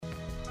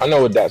I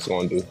know what Dak's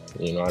going to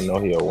do. I know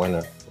he's a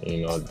winner.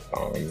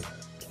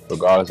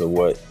 Regardless of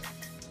what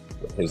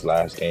his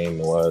last game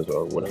was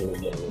or whatever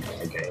game,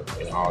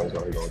 I always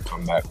know he's going to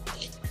come back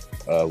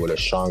with a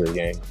stronger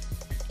game.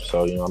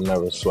 So, I'm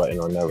never sweating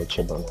or never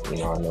chipping.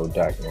 I know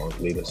Dak going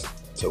to lead us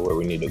to where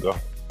we need to go.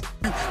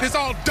 It's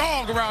all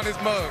dog around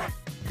this mug.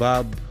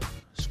 Bob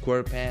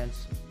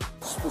SquarePants.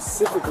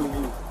 Specifically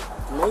you.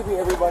 Maybe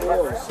everybody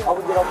else. I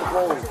would get off the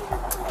plane.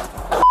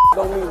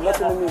 Don't mean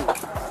nothing to me.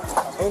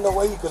 Ain't no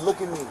way you can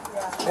look at me.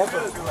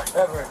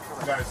 Ever.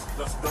 Guys,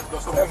 that's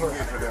the ever.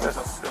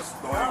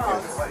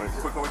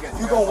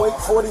 You gonna wait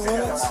 40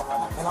 minutes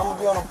and I'm gonna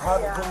be on a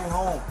private plane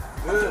home.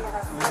 Yeah,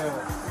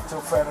 get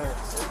your fat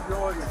ass.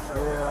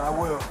 Yeah, I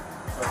will.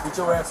 Get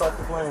your ass off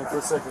the plane for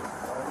a second.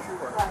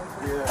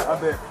 Yeah, I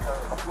bet.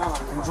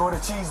 Enjoy the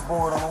cheese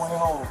board on the way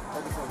home.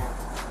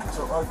 Get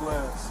your ugly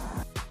ass.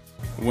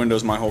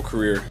 Windows my whole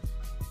career.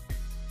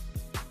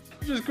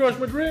 You just crushed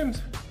my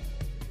dreams.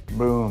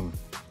 Boom.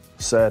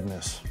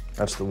 Sadness.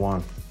 That's the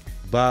one.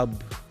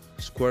 Bob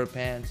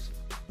SquarePants.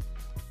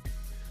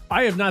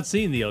 I have not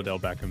seen the Odell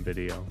Beckham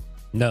video.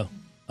 No.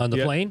 On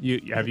the plane?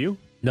 Have you?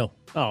 No.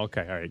 Oh,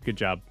 okay. All right. Good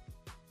job.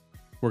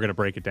 We're going to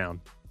break it down.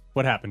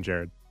 What happened,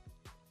 Jared?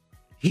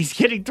 He's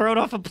getting thrown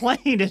off a plane,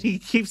 and he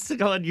keeps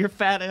going, "You're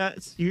fat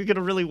ass. You're going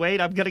to really wait?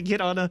 I'm going to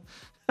get on a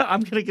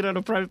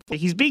private plane."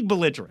 He's being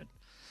belligerent.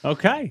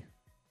 Okay.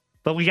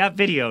 But we got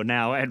video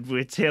now, and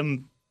it's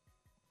him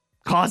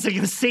causing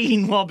a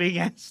scene while being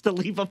asked to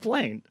leave a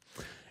plane.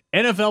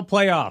 NFL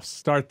playoffs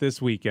start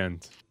this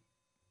weekend.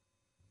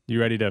 You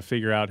ready to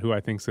figure out who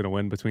I think's going to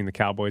win between the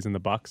Cowboys and the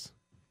Bucks?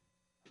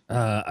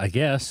 I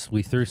guess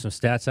we threw some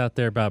stats out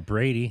there about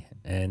Brady,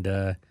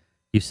 and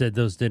you said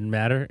those didn't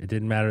matter. It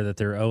didn't matter that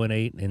they're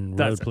 0-8 in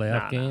road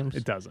playoff games.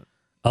 It doesn't.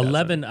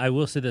 11. I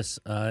will say this.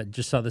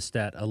 Just saw the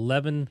stat.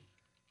 11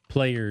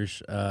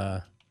 players.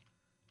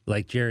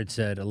 Like Jared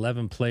said,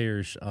 11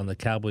 players on the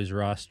Cowboys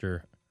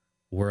roster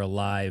were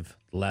alive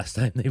the last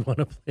time they won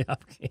a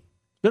playoff game.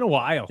 It's been a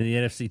while. In the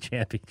NFC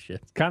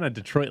Championship. It's kind of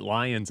Detroit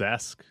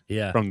Lions-esque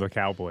from the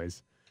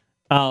Cowboys.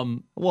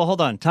 Well,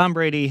 hold on. Tom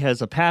Brady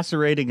has a passer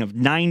rating of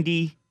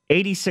 90,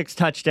 86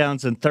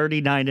 touchdowns, and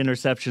 39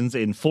 interceptions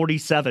in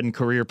 47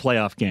 career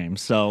playoff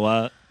games.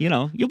 So,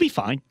 you'll be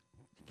fine.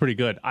 Pretty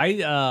good. I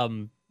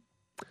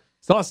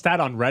saw a stat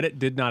on Reddit,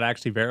 did not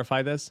actually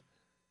verify this.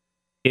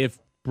 If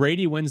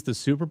Brady wins the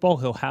Super Bowl,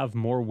 he'll have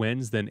more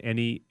wins than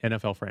any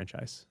NFL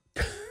franchise.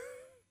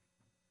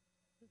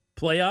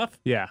 Playoff?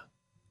 Yeah.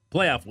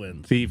 Playoff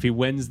wins. If he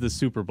wins the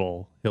Super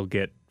Bowl, he'll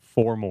get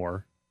 4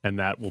 more, and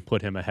that will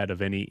put him ahead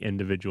of any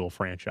individual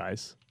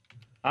franchise.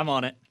 I'm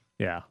on it.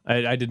 Yeah.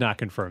 I did not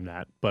confirm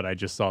that, but I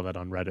just saw that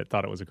on Reddit,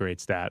 thought it was a great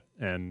stat,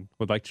 and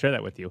would like to share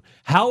that with you.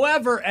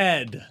 However,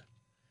 Ed,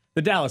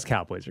 the Dallas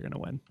Cowboys are going to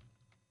win.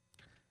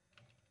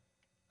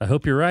 I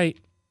hope you're right.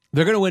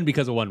 They're going to win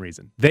because of one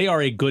reason. They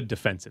are a good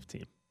defensive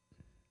team.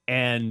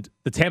 And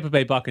the Tampa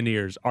Bay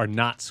Buccaneers are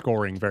not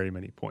scoring very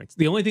many points.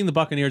 The only thing the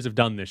Buccaneers have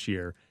done this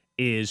year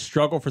is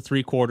struggle for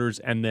 3 quarters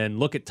and then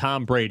look at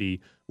Tom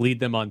Brady lead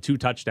them on 2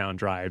 touchdown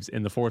drives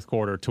in the fourth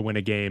quarter to win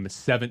a game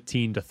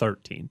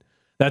 17-13.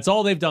 That's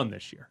all they've done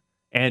this year.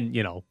 And,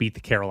 beat the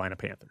Carolina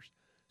Panthers.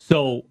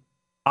 So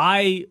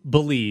I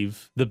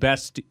believe the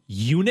best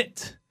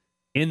unit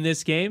in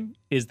this game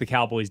is the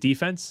Cowboys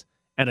defense.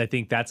 And I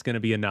think that's going to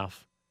be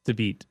enough to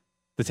beat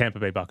the Tampa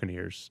Bay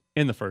Buccaneers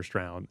in the first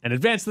round and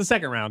advance to the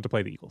second round to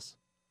play the Eagles.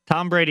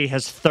 Tom Brady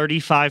has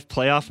 35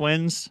 playoff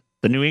wins.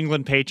 The New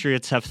England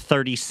Patriots have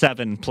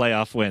 37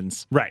 playoff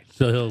wins. Right.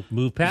 So he'll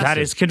move past That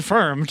them. is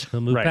confirmed.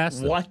 He'll move past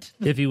them. What?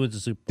 If he wins the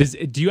Super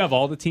Bowl. Do you have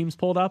all the teams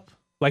pulled up?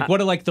 Like, what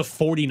do, the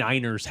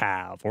 49ers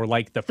have? Or,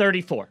 the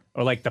 34.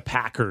 Or, the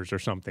Packers or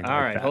something all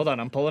like right, that? Hold on.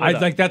 I'm pulling it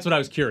up. That's what I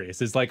was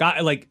curious. Is,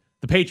 the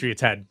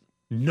Patriots had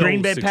no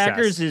Green Bay success.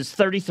 Packers is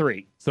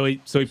 33. So he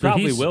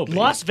probably will be.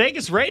 Las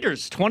Vegas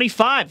Raiders,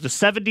 25. The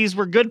 70s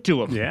were good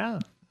to him. Yeah.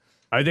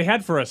 They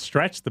had, for a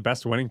stretch, the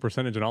best winning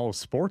percentage in all of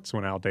sports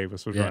when Al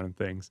Davis was running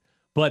things.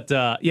 But,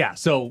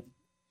 so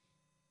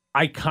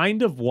I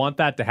kind of want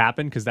that to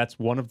happen because that's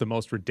one of the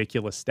most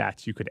ridiculous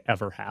stats you could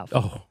ever have.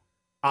 Oh.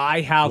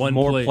 I have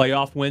more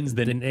playoff wins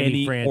than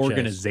any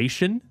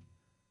organization.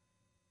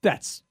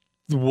 That's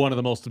one of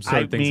the most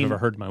absurd things I've ever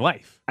heard in my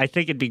life. I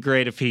think it'd be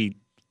great if he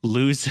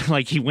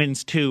he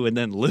wins 2 and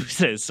then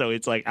loses. So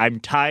it's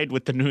I'm tied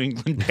with the New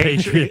England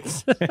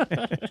Patriots.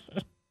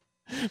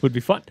 Would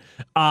be fun.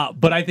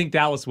 But I think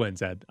Dallas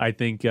wins, Ed. I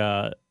think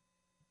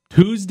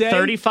Tuesday.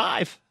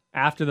 35.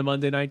 After the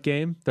Monday night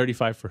game.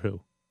 35 for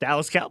who?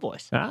 Dallas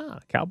Cowboys.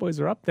 Cowboys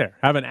are up there.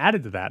 Haven't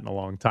added to that in a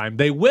long time.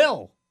 They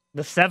will.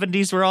 The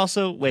 70s were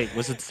also,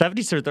 was it the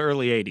 70s or the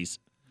early 80s?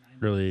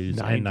 Early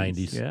 80s and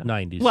 90s. Yeah.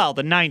 90s. Well,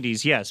 the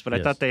 90s, yes, but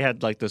I thought they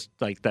had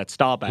that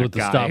Staubach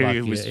guy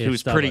who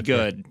was pretty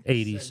good.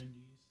 80s.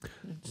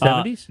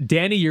 70s?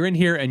 Danny, you're in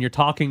here and you're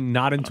talking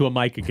not into a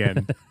mic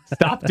again.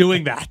 Stop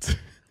doing that.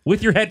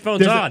 With your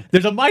headphones on.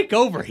 There's a mic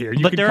over here.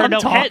 But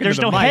there's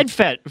no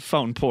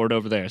headphone port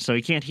over there, so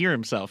he can't hear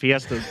himself. He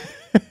has to...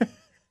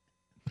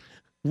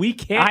 We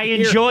can't. I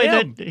enjoy hear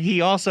him. that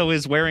he also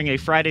is wearing a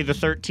Friday the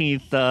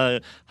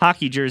 13th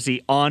hockey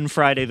jersey on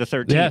Friday the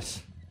 13th.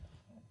 Yes.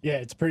 Yeah,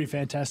 it's pretty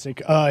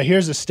fantastic.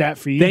 Here's a stat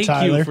for you, Thank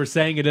Tyler. you for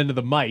saying it into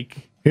the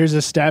mic. Here's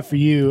a stat for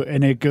you,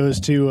 and it goes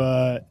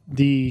to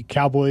the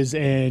Cowboys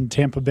and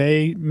Tampa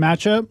Bay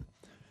matchup.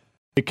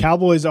 The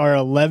Cowboys are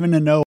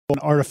 11-0 on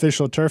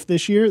artificial turf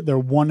this year. They're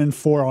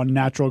 1-4 on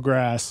natural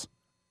grass.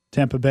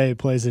 Tampa Bay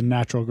plays in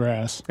natural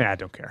grass. Yeah, I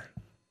don't care.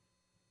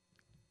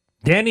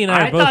 Danny and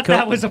I are both. thought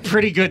that was a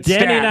pretty good stat.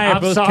 Danny and I are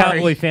I'm both sorry.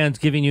 Cowboy fans,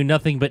 giving you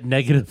nothing but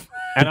negative.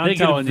 And I'm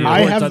negative telling you, I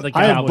reports have on the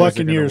I have Cowboys.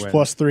 Buccaneers win.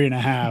 plus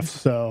 3.5.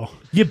 So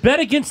You bet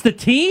against the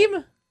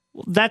team?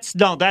 That's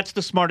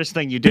the smartest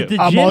thing you do. The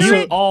I'm degenerate?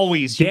 also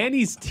Always.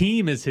 Danny's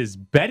team is his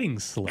betting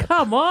slip.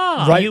 Come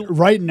on.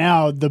 right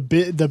now the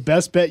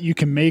best bet you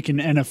can make in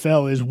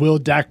NFL is will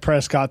Dak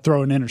Prescott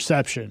throw an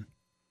interception?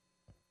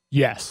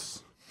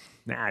 Yes.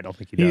 Nah, I don't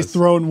think he does. He's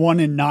thrown 1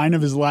 in 9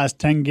 of his last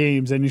 10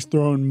 games, and he's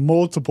thrown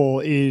multiple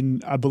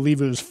in, I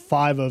believe it was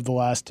 5 of the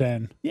last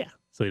 10. Yeah,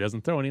 so he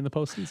doesn't throw any in the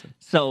postseason.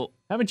 So,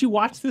 Haven't you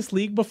watched this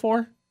league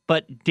before?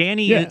 but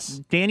Danny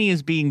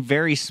is being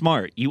very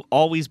smart. You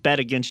always bet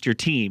against your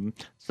team.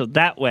 So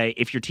that way,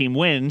 if your team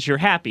wins, you're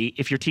happy.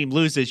 If your team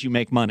loses, you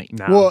make money.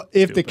 Nah, Well,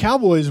 if stupid. the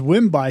Cowboys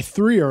win by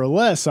 3 or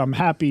less, I'm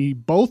happy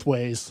both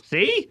ways.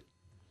 See?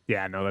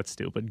 Yeah, no, that's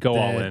stupid. Go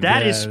all in.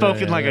 That is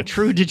spoken like a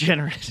true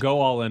degenerate. Go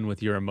all in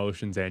with your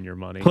emotions and your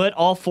money. Put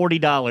all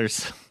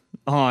 $40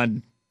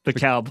 on the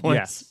Cowboys.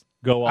 Yes,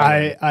 go all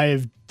in. I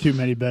have too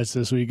many bets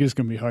this week. It's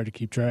going to be hard to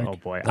keep track. Oh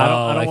boy, Oh, I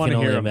I don't want can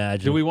to hear only him.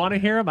 imagine. Do we want to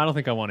hear him? I don't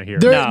think I want to hear him.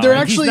 They're He's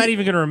actually not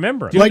even going to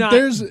remember. Do like, not,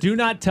 there's- do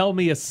not tell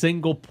me a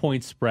single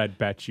point spread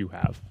bet you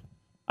have.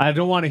 I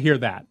don't want to hear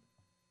that.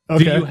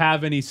 okay. Do you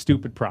have any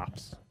stupid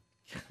props?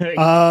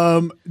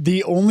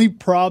 The only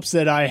props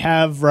that I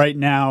have right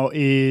now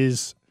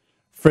is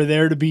for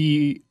there to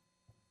be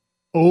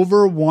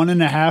over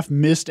 1.5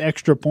 missed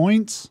extra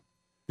points.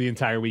 The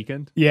entire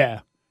weekend?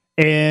 Yeah.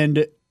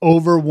 And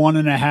over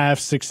 1.5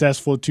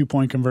 successful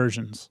 2-point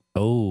conversions.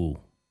 Oh.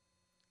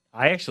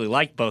 I actually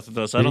like both of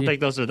those. I don't think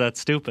those are that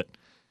stupid.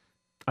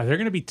 Are there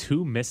going to be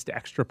 2 missed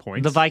extra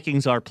points? The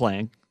Vikings are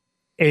playing.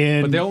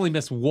 And But they only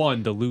miss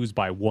 1 to lose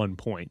by 1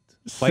 point.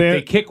 Like Sa-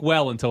 they kick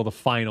well until the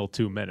final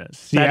 2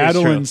 minutes. That is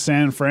Seattle true. and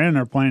San Fran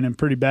are playing in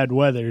pretty bad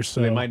weather, so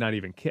So they might not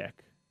even kick.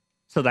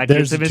 So that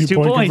there's gives the them his 2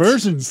 2-point points.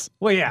 conversions.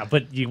 Well, yeah,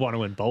 but you want to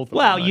win both. Of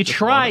Well, them, you not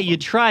just one of them.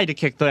 try to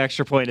kick the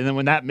extra point, and then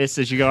when that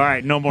misses, you go, all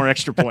right, no more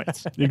extra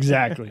points.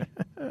 Exactly.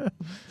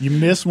 You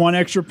miss 1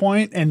 extra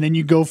point, and then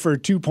you go for a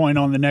 2-point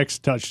on the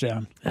next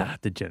touchdown. Ah,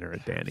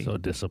 degenerate Danny. So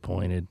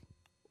disappointed.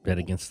 Bet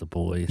against the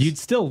boys. You'd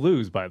still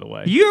lose, by the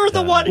way. You're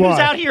the one who's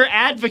Why? out here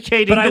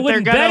advocating but I that they're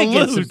wouldn't going bet to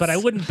against lose. them. But I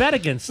wouldn't bet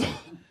against them.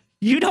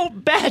 You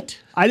don't bet.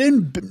 I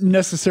didn't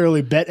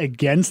necessarily bet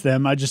against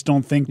them. I just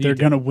don't think they're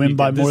going to win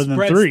by more than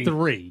 3.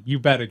 3. You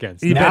bet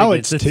against You them. bet Now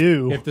against it's it.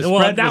 2. If the Well,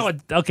 spread now, was-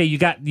 okay, you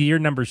got your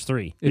number's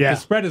 3. If Yeah. the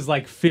spread is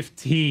like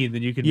 15,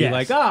 then you could be Yes.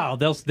 like, oh,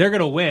 they're going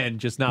to win,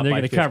 just not They're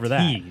by gonna 15. cover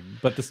that.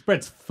 But the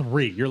spread's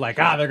 3. You're like,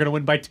 they're going to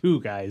win by 2,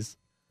 guys.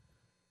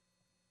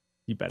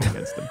 You bet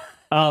against them.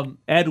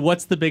 Ed,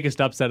 what's the biggest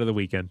upset of the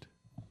weekend?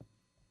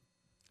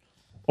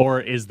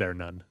 Or is there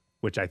none?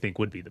 Which I think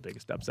would be the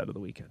biggest upset of the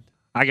weekend.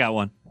 I got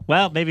one.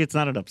 Well, maybe it's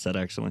not an upset,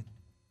 actually.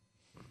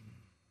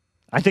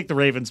 I think the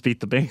Ravens beat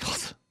the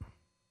Bengals.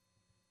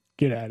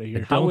 Get out of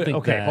here. How don't would, think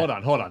okay, that- hold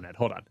on, Ed,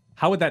 hold on.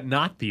 How would that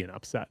not be an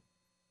upset?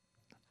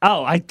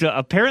 Oh,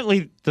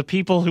 apparently the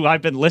people who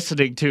I've been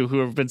listening to who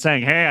have been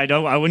saying, hey,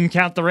 I wouldn't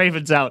count the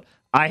Ravens out.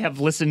 I have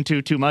listened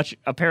to too much.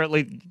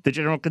 Apparently the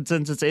general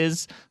consensus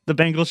is the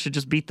Bengals should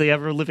just beat the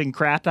ever-living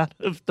crap out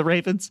of the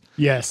Ravens.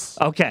 Yes.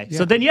 Okay,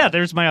 so then, yeah,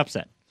 there's my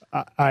upset.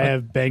 I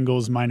have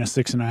Bengals minus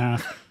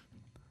 6.5.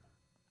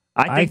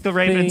 I think the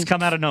Ravens think-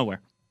 come out of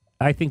nowhere.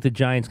 I think the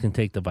Giants can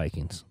take the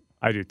Vikings.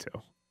 I do too.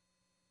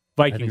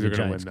 I think Vikings the are going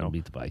to win, Giants though. can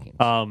beat the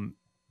Vikings.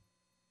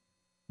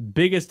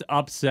 Biggest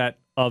upset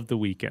of the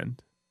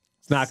weekend.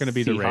 It's not going to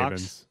be the Seahawks?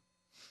 Ravens.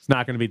 It's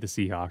not going to be the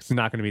Seahawks. It's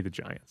not going to be the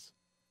Giants.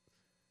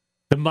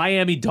 The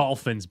Miami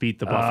Dolphins beat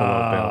the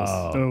Buffalo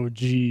Bills. Oh,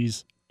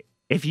 geez.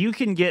 If you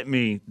can get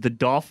me the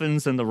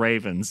Dolphins and the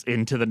Ravens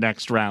into the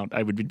next round,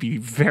 I would be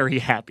very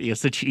happy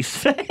as a Chiefs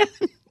fan.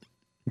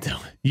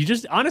 You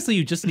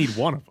just need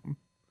one of them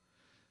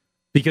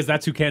because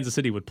that's who Kansas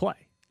City would play.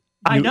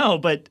 I know,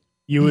 but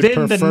You would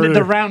then prefer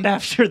the round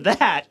after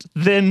that,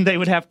 then they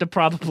would have to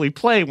probably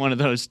play one of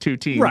those two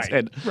teams. Right,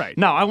 And right.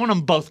 No, I want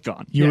them both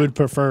gone. you would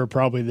prefer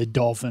probably the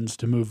Dolphins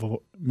to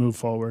move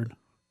forward.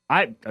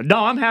 I'm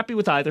happy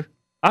with either.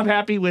 I'm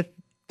happy with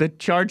the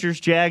Chargers,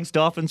 Jags,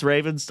 Dolphins,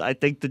 Ravens. I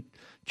think the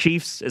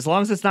Chiefs, as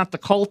long as it's not the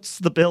Colts,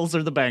 the Bills,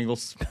 or the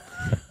Bengals.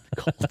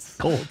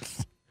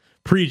 Colts.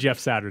 Pre-Jeff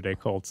Saturday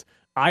Colts.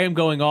 I am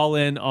going all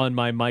in on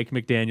my Mike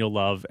McDaniel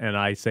love, and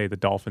I say the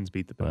Dolphins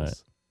beat the Bills.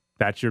 Right.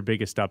 That's your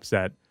biggest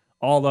upset.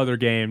 All other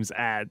games,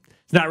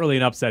 it's not really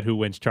an upset who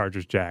wins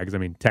Chargers Jags. I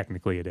mean,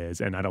 technically it is,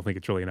 and I don't think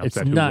it's really an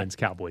upset who wins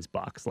Cowboys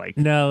Bucks. Like,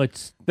 no,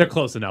 they're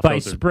close enough. By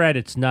spread,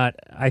 it's not.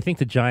 I think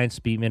the Giants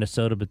beat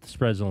Minnesota, but the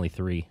spread's only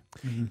 3.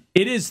 Mm-hmm.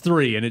 It is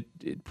 3, and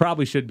it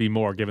probably should be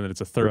more, given that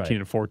it's a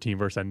 13-14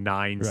 versus a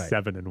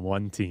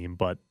 9-7-1 team.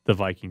 But the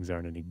Vikings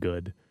aren't any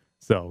good,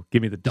 so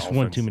give me the Dolphins. Just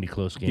one too many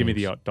close games. Give me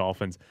the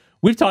Dolphins.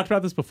 We've talked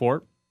about this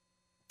before.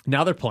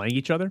 Now they're playing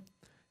each other.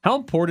 How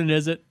important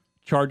is it,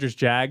 Chargers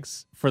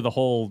Jags, for the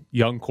whole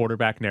young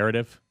quarterback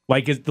narrative?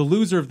 Like, is the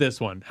loser of this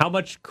one, how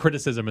much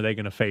criticism are they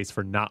going to face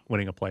for not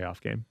winning a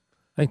playoff game?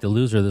 I think the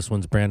loser of this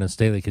one's Brandon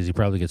Staley because he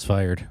probably gets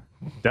fired.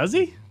 Does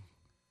he?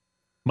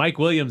 Mike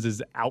Williams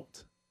is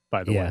out,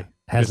 by the way.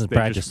 Hasn't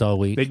practiced all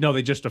week.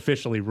 They just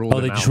officially ruled him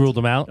out. Oh, they just ruled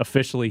him out?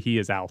 Officially, he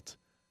is out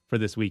for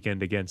this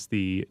weekend against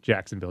the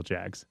Jacksonville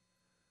Jags.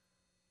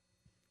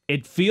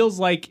 It feels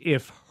like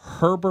if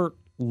Herbert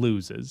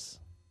loses,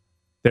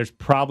 there's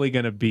probably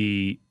going to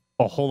be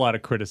a whole lot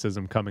of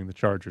criticism coming the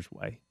Chargers'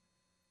 way.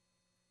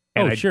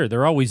 And sure.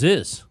 There always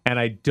is. And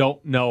I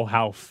don't know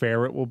how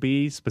fair it will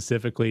be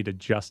specifically to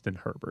Justin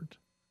Herbert.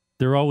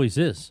 There always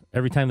is.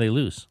 Every time they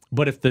lose.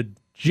 But if the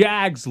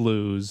Jags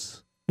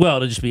lose... Well,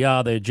 it'll just be,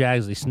 the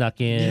Jags, they snuck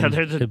in.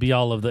 Yeah, it'll be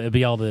all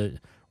the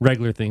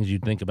regular things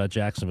you'd think about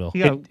Jacksonville.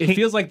 Yeah, it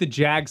feels like the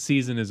Jags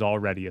season is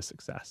already a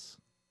success.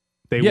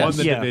 They won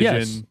the division.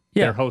 Yes.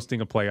 They're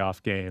hosting a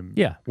playoff game.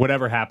 Yeah.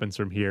 Whatever happens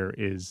from here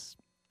is,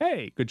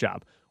 hey, good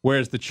job.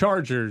 Whereas the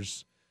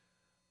Chargers,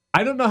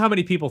 I don't know how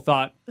many people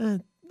thought,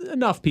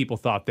 enough people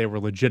thought they were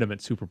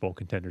legitimate Super Bowl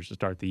contenders to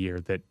start the year,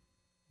 that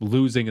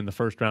losing in the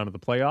first round of the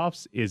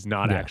playoffs is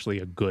not actually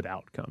a good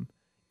outcome.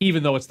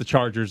 Even though it's the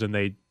Chargers and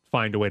they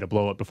find a way to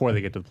blow it before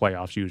they get to the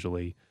playoffs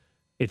usually,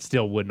 it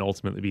still wouldn't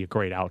ultimately be a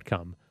great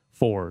outcome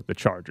for the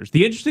Chargers.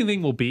 The interesting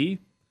thing will be,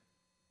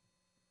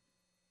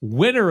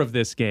 winner of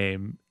this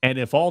game, and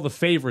if all the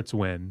favorites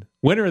win,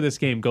 winner of this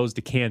game goes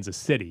to Kansas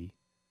City.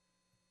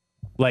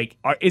 Like,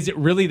 is it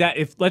really that?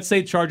 If, let's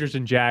say, Chargers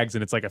and Jags,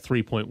 and it's like a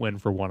 3-point win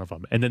for one of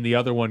them, and then the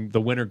other one, the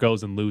winner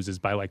goes and loses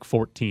by like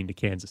 14 to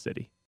Kansas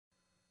City.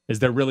 Is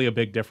there really a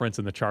big difference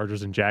in the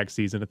Chargers and Jags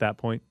season at that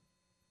point?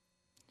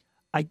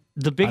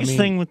 The biggest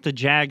thing with the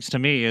Jags to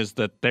me is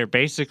that they're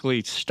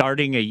basically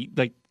starting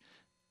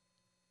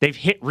they've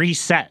hit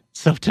reset.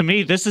 So to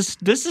me, this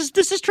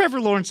is Trevor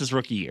Lawrence's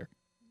rookie year.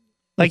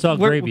 Like, it's all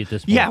gravy at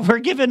this point. Yeah, we're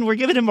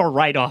giving him a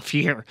write-off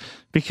year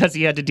because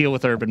he had to deal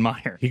with Urban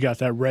Meyer. He got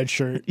that red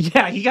shirt.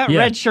 Yeah, he got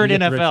red shirt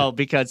NFL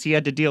because he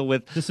had to deal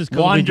with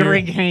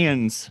wandering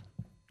hands.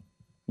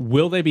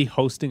 Will they be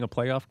hosting a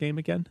playoff game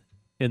again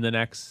in the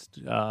next?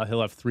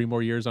 He'll have 3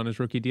 more years on his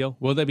rookie deal.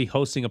 Will they be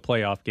hosting a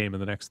playoff game in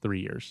the next 3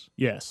 years?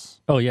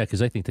 Yes. Oh yeah,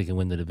 because I think they can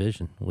win the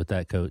division with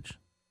that coach.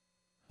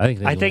 I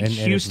think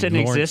Houston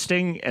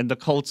existing and the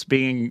Colts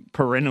being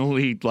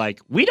perennially like,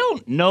 we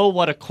don't know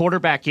what a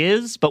quarterback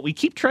is, but we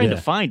keep trying to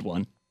find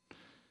one.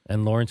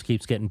 And Lawrence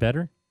keeps getting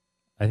better.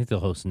 I think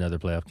they'll host another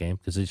playoff game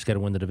because they just got to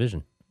win the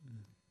division.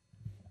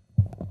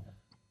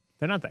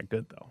 They're not that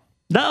good though.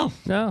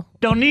 No,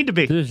 don't need to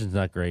be. The division's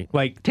not great.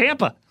 Like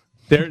Tampa,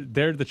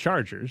 they're the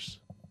Chargers,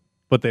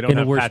 but they don't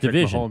have Patrick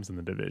division. Mahomes in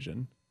the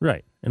division.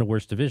 Right, in a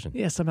worse division.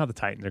 Yeah, somehow the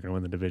Titans are going to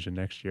win the division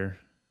next year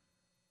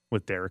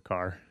with Derek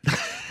Carr.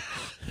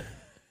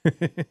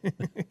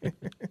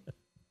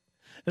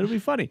 It'll be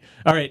funny.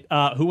 All right,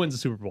 who wins the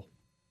Super Bowl?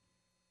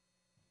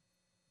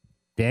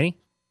 Danny?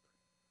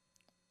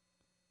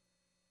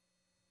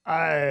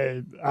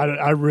 I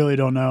really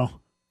don't know.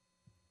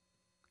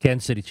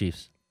 Kansas City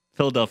Chiefs.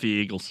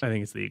 Philadelphia Eagles. I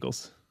think it's the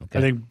Eagles. Okay.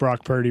 I think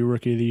Brock Purdy,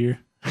 Rookie of the Year.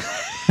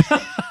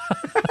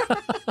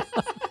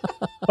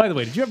 By the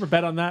way, did you ever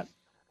bet on that?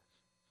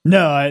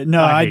 No,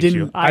 I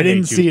didn't. I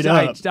didn't see it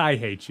up. I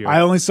hate you. I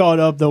only saw it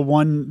up the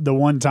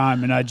one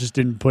time, and I just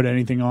didn't put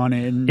anything on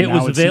it. And it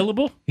was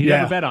available. You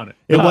never bet on it.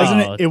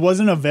 It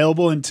wasn't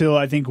available until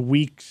I think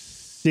week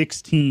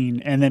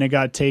 16, and then it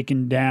got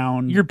taken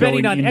down. You're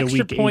betting on into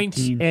extra week points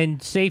 18.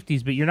 and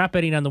safeties, but you're not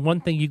betting on the one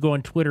thing you go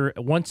on Twitter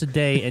once a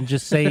day and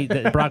just say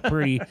that Brock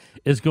Purdy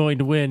is going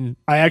to win.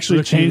 I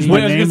actually changed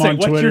my name on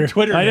What's Twitter. your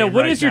Twitter I know. name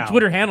What right is your now?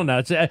 Twitter handle now?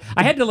 It's, I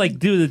had to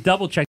do the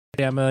double check.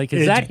 I'm like,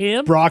 is that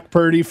him? Brock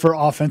Purdy for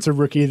Offensive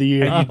Rookie of the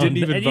Year. And you didn't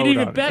even and vote you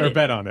didn't even on bet it, or it.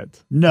 bet on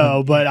it.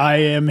 No, but I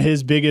am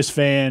his biggest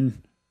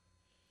fan.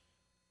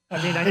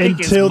 I mean, I think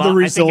Until the I think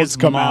results his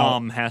come out.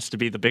 mom has to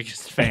be the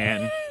biggest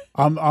fan.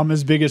 I'm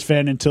his biggest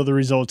fan until the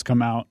results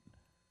come out,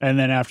 and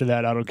then after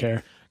that, I don't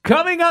care.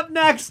 Coming up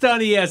next on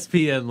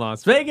ESPN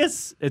Las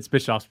Vegas, it's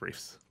Bischoff's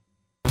Briefs.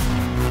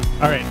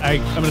 All right,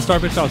 I'm going to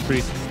start Bischoff's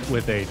Briefs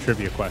with a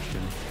trivia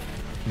question.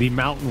 The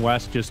Mountain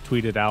West just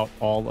tweeted out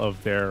all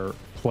of their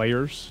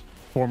players,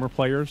 former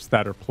players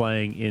that are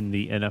playing in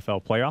the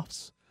NFL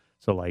playoffs.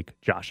 So like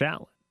Josh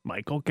Allen,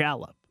 Michael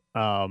Gallup.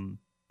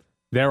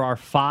 There are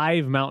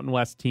 5 Mountain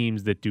West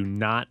teams that do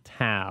not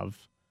have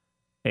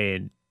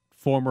a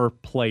former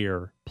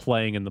player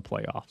playing in the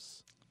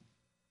playoffs.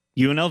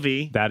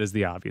 UNLV. That is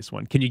the obvious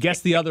one. Can you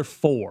guess the other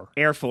 4?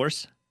 Air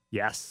Force.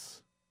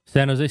 Yes.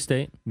 San Jose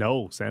State.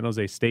 No, San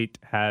Jose State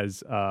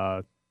has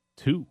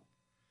 2.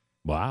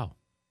 Wow.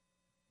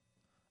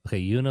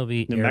 Okay,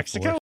 UNLV. New Air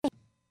Mexico? Force.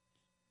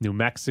 New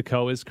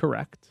Mexico is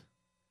correct.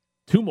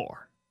 2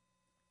 more.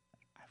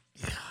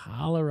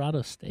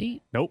 Colorado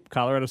State. Nope.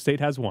 Colorado State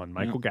has 1.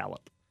 Michael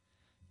Gallup.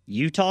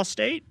 Utah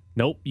State?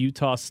 Nope.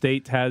 Utah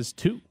State has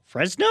 2.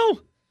 Fresno?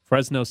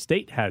 Fresno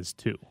State has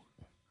 2. All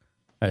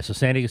right, so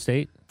San Diego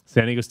State.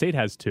 San Diego State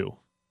has 2.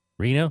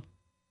 Reno.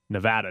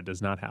 Nevada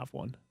does not have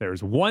 1.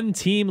 There's 1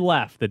 team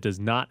left that does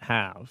not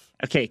have.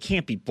 Okay, it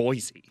can't be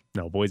Boise.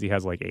 No, Boise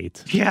has like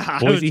 8. Yeah.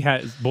 Boise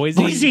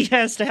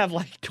has to have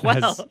like 12.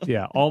 has,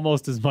 yeah,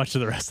 almost as much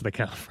of the rest of the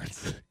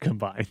conference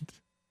combined.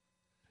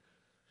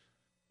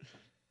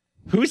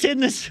 Who's in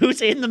this?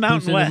 Who's in the Mountain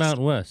Who's in West? the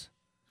Mountain West?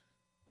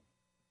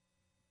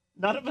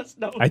 None of us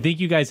know. I think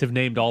you guys have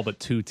named all but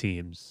 2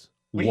 teams.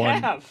 We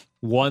have.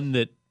 One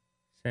that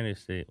San Diego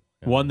State.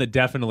 one that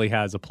definitely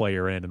has a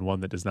player in, and one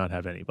that does not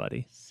have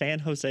anybody. San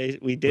Jose.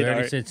 We We did.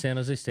 already said San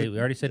Jose State. We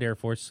already said Air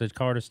Force. Said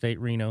Colorado State,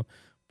 Reno,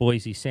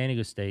 Boise, San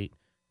Diego State,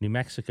 New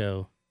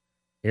Mexico,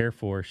 Air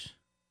Force.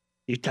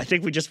 I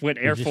think we just went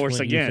We Air just Force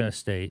went again. Utah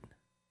State.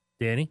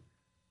 Danny.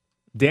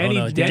 Danny,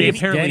 Oh, no, Danny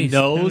apparently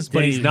knows,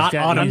 but he's not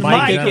on a Danny's mic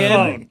not on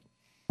again,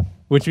 phone.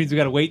 which means we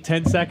got to wait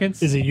 10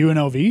 seconds. Is it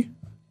UNLV?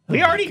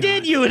 We already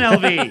did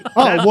UNLV.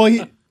 Oh,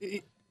 well,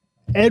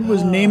 Ed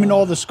was naming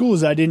all the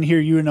schools. I didn't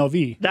hear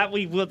UNLV. That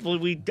we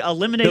The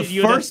eliminated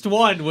first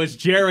one was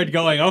Jared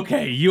going,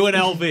 okay,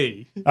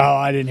 UNLV. Oh,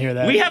 I didn't hear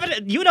that. We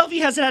haven't.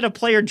 UNLV hasn't had a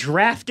player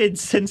drafted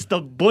since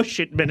the Bush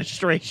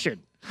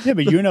administration. Yeah,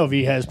 but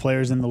UNLV has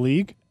players in the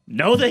league.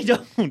 No, they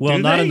don't. Well,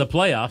 do not they? in the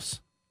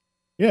playoffs.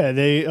 Yeah,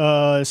 they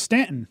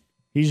Stanton.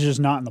 He's just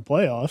not in the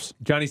playoffs.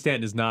 Johnny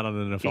Stanton is not on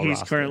the NFL He's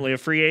roster. currently a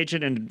free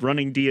agent and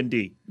running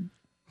D&D.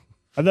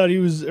 I thought he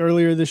was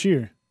earlier this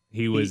year.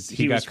 He was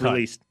He got was cut.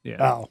 released. Yeah.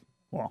 Oh,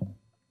 well.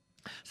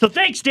 So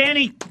thanks,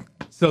 Danny.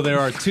 So there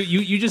are 2.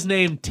 You just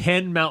named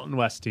 10 Mountain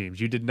West teams.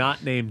 You did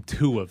not name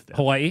 2 of them.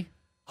 Hawaii.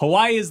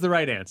 Hawaii is the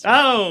right answer.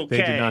 Oh, okay.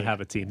 They do not have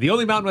a team. The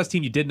only Mountain West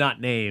team you did not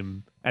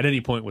name at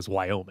any point was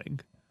Wyoming.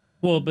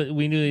 Well, but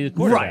we knew the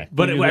quarterback. Right,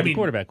 but we knew I who the mean,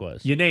 quarterback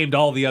was. You named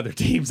all the other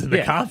teams in the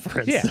Yeah.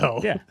 conference. Yeah, So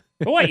yeah.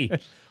 Hawaii.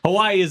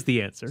 Hawaii is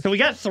the answer. So we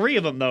got 3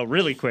 of them though,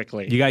 really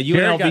quickly. You got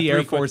Jared UNLV, got Air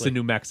three Force, quickly. and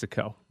New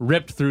Mexico.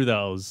 Ripped through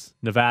those.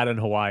 Nevada and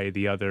Hawaii,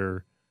 the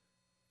other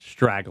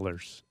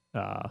stragglers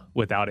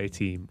without a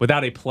team,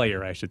 without a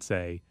player, I should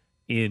say,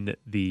 in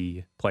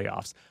the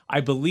playoffs.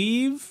 I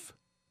believe,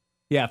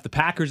 if the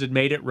Packers had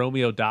made it,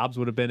 Romeo Dobbs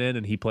would have been in,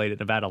 and he played at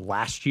Nevada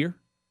last year.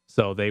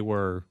 So they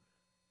were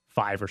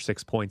 5 or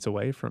 6 points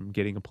away from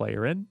getting a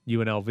player in.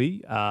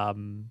 UNLV.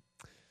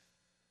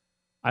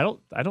 I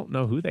don't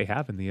know who they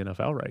have in the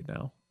NFL right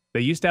now. They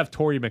used to have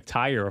Torrey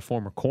McTyer, a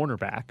former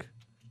cornerback.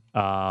 They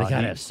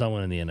gotta have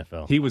someone in the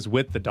NFL. He was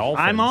with the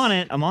Dolphins. I'm on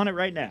it. I'm on it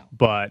right now.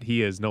 But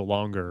he is no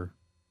longer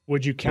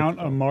Would you count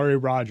Amari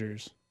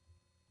Rogers?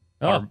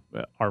 Oh,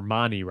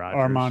 Armani Rogers.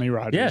 Armani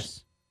Rogers.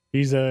 yes.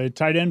 He's a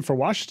tight end for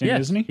Washington, Yes.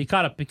 isn't he? He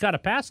caught a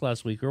pass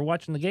last week. We were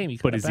watching the game. He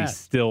caught But a is he pass.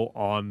 still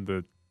on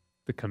the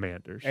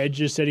Commanders? Ed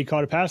just said he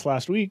caught a pass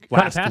last week. Caught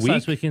a last pass week?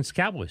 last week against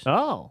Cowboys.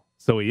 Oh,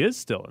 so he is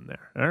still in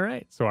there. All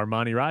right. So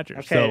Armani Rogers.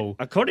 Okay. So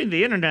According to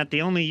the internet,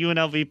 the only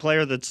UNLV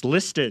player that's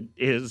listed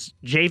is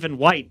Javen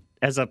White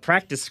as a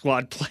practice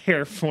squad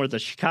player for the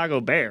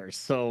Chicago Bears.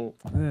 So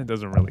it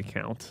doesn't really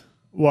count.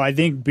 Well, I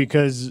think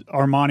because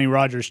Armani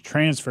Rogers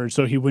transferred,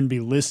 so he wouldn't be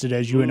listed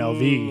as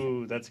UNLV.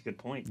 Ooh, that's a good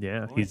point.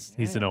 Yeah, Good point.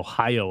 he's an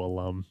Ohio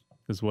alum,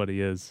 is what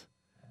he is.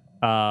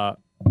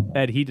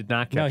 Ed, he did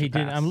not catch No, he a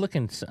didn't. pass. I'm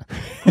looking.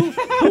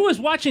 Who was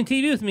watching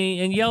TV with me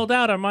and yelled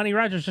out, "Armani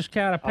Rogers just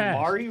caught a pass"?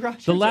 Amari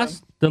Rogers.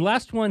 The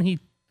last one he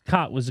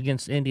caught was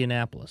against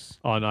Indianapolis,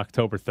 on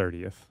October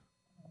 30th.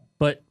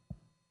 but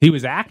He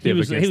was active. He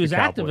was against the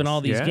active in Cowboys. all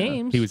these Yeah,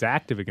 games. He was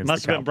active against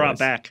Must the have been brought Cowboys.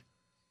 back.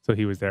 So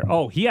he was there.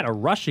 Oh, he had a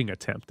rushing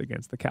attempt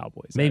against the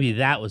Cowboys. maybe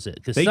that was it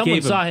because They someone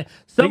gave him- saw him. they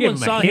gave Someone him a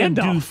saw him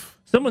do. handoff.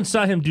 Someone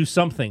saw him do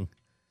something.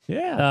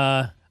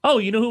 Yeah.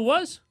 You know who it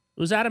was? It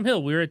was Adam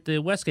Hill. We were at the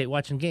Westgate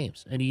watching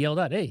games, and he yelled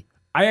out, "Hey!"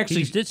 I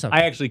actually just did something.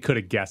 I actually could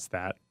have guessed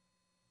that.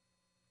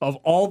 Of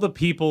all the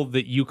people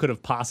that you could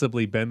have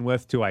possibly been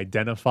with to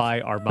identify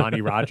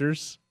Armani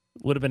Rogers,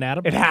 Would have been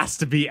Adam. it has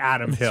to be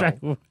Adam Hill.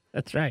 That's right.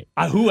 That's right.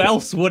 Who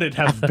else would it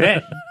have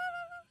been?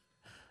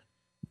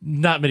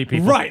 Not many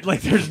people. Right.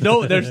 Like there's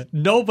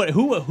nobody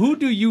who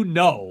do you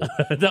know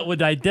that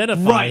would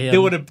identify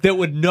him. that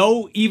would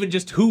know even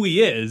just who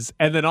he is,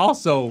 and then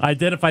also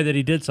identify that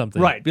he did something.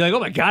 right, be like,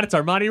 oh my God, it's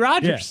Armani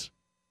Rogers.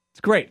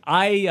 It's great.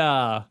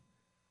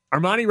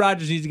 Armani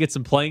Rogers needs to get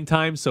some playing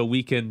time so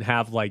we can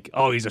have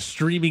he's a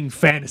streaming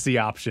fantasy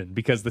option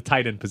because the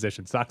tight end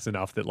position sucks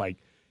enough that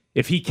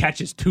if he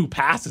catches 2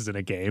 passes in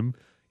a game,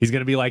 he's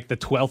going to be like the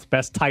 12th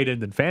best tight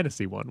end in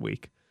fantasy one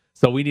week.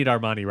 So we need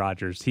Armani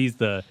Rogers. He's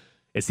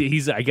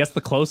I guess the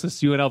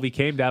closest UNLV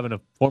came to having a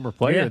former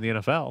player in the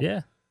NFL.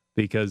 Yeah.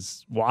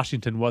 Because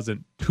Washington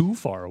wasn't too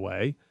far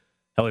away.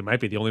 Hell, he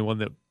might be the only one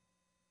that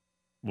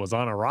was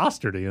on a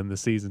roster to end the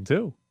season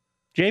too.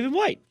 Javen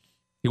White.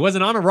 He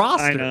wasn't on a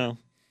roster. I know.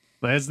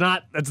 But it's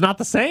not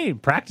the same.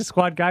 Practice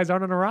squad guys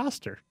aren't on a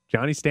roster.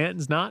 Johnny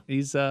Stanton's not.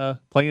 He's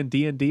playing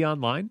D&D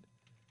online.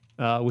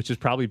 which is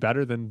probably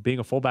better than being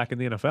a fullback in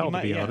the NFL,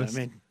 to be honest. I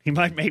mean, he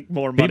might make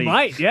more money. He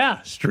might,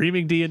 yeah.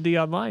 Streaming D&D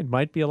online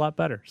might be a lot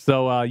better.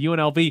 So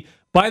UNLV,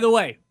 by the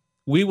way,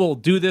 we will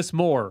do this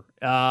more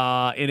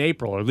in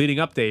April or leading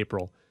up to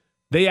April.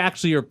 They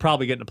actually are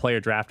probably getting a player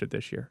drafted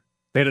this year.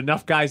 They had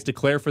enough guys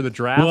declare for the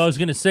draft. Well, I was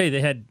going to say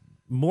they had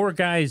more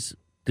guys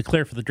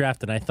declare for the draft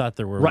than I thought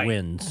there were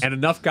wins. And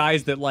enough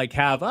guys that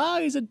have,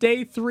 he's a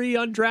day 3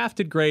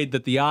 undrafted grade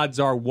that the odds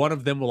are one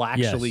of them will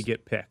actually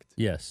get picked.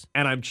 Yes.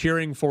 And I'm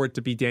cheering for it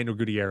to be Daniel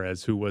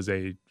Gutierrez, who was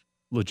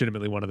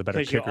legitimately one of the better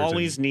kickers. Because you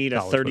always need a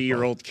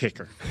 30-year-old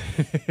kicker.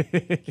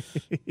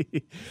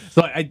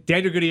 So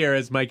Daniel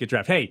Gutierrez might get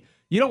drafted. Hey,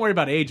 you don't worry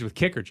about age with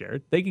kicker,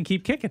 Jared. They can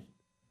keep kicking.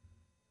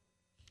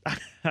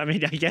 I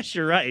mean, I guess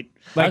you're right.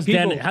 How's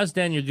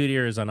Daniel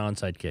Gutierrez on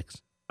onside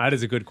kicks? That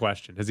is a good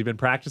question. Has he been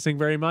practicing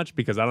very much?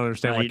 Because I don't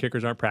understand why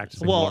kickers aren't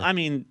practicing more. I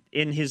mean,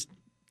 in his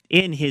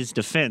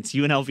defense,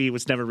 UNLV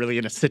was never really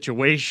in a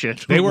situation.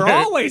 They were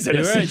always in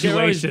a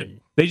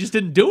situation. They just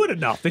didn't do it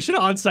enough. They should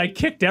have onside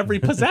kicked every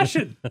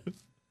possession.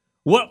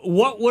 What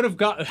would have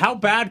got? How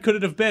bad could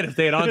it have been if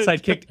they had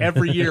onside kicked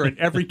every year and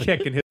every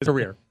kick in his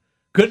career?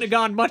 Couldn't have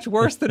gone much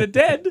worse than it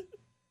did.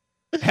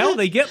 Hell,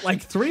 they get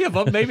 3 of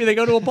them. Maybe they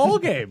go to a bowl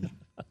game.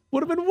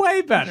 Would have been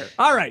way better.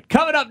 All right,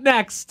 coming up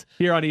next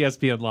here on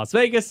ESPN Las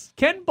Vegas,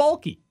 Ken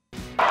Bulkey.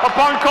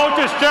 Upon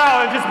coach's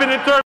challenge, it's been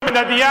determined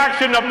that the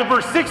action of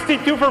number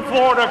 62 for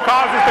Florida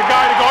causes the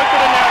guy to go into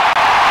the net.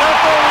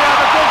 Therefore, we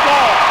have a good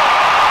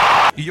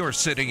goal. You're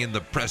sitting in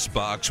the press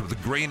box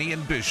with Graney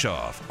and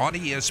Bischoff on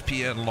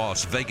ESPN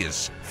Las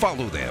Vegas.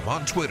 Follow them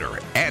on Twitter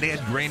at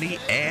Ed Graney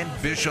and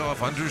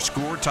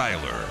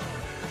Bischoff_Tyler.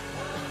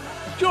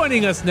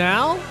 Joining us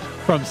now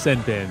from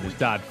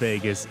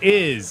SendBandit.Vegas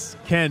is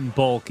Ken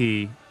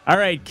Bulkey. All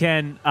right,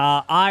 Ken,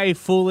 I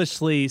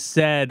foolishly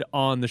said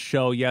on the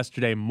show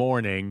yesterday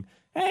morning,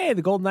 hey,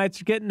 the Golden Knights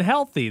are getting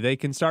healthy. They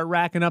can start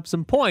racking up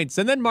some points.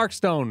 And then Mark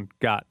Stone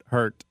got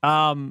hurt.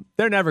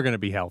 They're never going to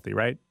be healthy,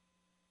 right?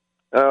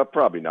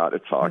 Probably not.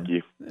 It's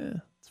hockey.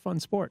 Yeah, it's a fun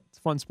sport.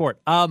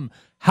 How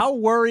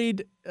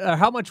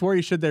much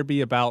worry should there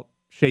be about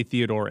Shea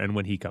Theodore and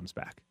when he comes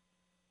back?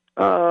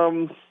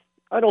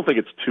 I don't think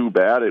it's too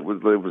bad. It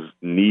was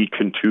knee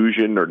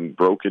contusion or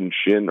broken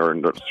shin or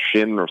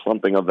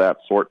something of that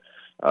sort.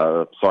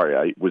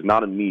 It was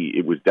not a knee.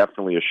 It was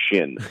definitely a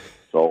shin.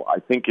 So I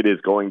think it is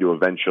going to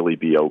eventually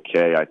be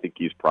okay. I think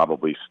he's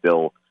probably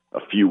still a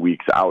few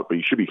weeks out, but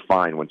he should be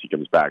fine once he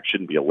comes back.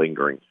 Shouldn't be a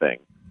lingering thing.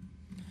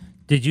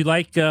 Did you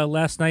like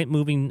last night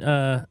moving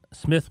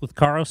Smith with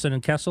Carlson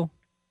and Kessel?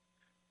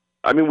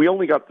 I mean, we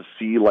only got to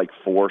see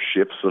 4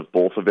 shifts of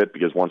both of it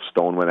because once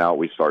Stone went out,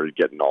 we started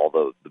getting all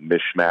the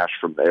mishmash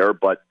from there.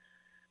 But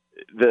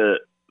the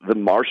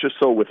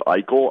Marchessault with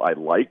Eichel I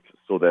liked,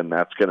 so then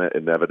that's going to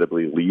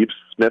inevitably leave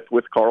Smith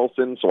with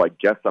Carlson. So I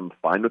guess I'm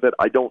fine with it.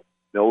 I don't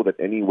know that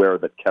anywhere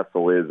that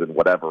Kessel is and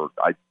whatever,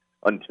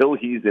 until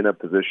he's in a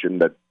position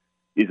that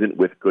isn't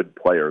with good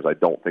players, I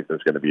don't think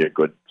there's going to be a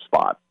good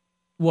spot.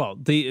 Well,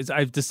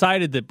 I've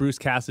decided that Bruce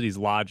Cassidy's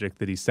logic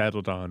that he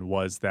settled on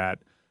was that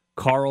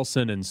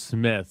Carlson and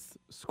Smith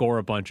score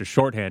a bunch of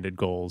shorthanded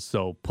goals,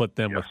 so put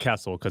them with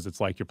Kessel because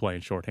it's like you're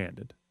playing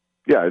shorthanded.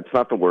 Yeah, it's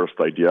not the worst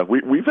idea.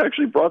 We've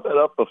actually brought that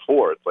up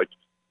before. It's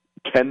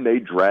can they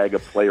drag a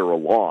player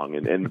along?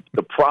 And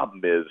the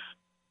problem is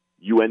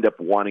you end up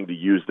wanting to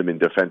use them in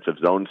defensive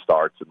zone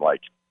starts, and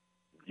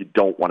you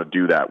don't want to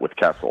do that with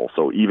Kessel.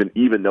 So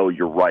even though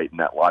you're right and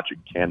that logic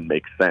can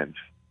make sense,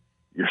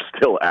 you're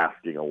still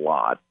asking a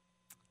lot.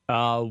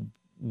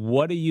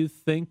 What do you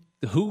think?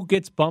 Who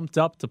gets bumped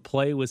up to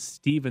play with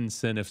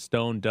Stevenson if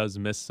Stone does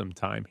miss some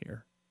time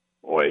here?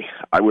 Boy,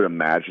 I would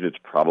imagine it's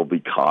probably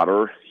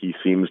Cotter. He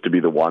seems to be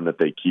the one that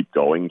they keep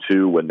going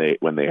to when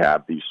they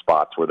have these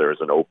spots where there's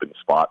an open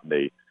spot and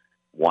they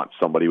want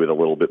somebody with a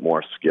little bit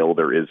more skill.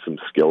 There is some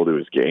skill to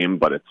his game,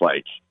 but it's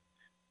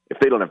if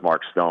they don't have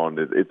Mark Stone,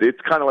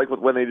 it's kind of like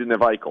when they didn't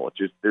have Eichel. It's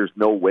just there's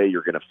no way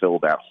you're going to fill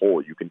that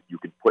hole. You can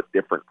put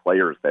different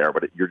players there,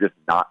 but you're just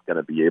not going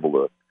to be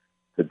able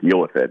to deal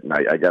with it. And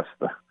I guess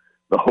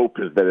the hope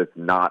is that it's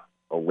not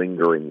a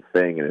lingering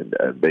thing, and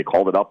they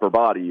called it upper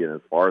body, and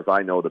as far as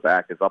I know, the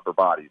back is upper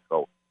body,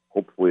 so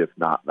hopefully it's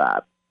not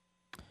that.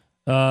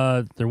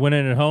 They're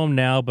winning at home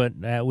now, but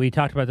we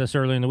talked about this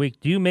earlier in the week.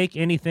 Do you make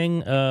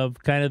anything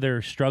of kind of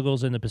their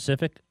struggles in the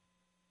Pacific?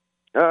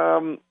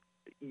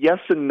 Yes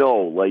and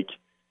no.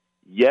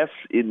 Yes,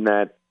 in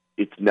that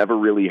it's never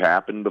really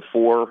happened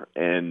before,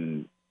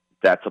 and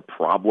that's a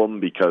problem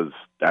because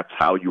that's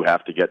how you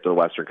have to get to the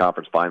Western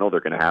Conference Final. They're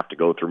going to have to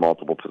go through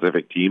multiple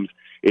Pacific teams.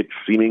 It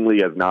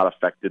seemingly has not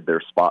affected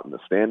their spot in the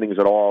standings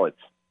at all. It's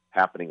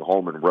happening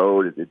home and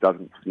road. It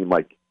doesn't seem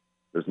like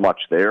there's much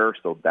there.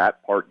 So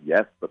that part,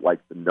 yes, but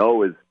the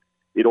no is,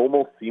 it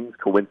almost seems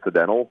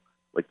coincidental.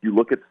 You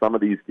look at some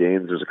of these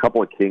games, there's a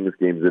couple of Kings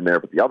games in there,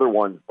 but the other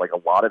ones, a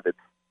lot of it's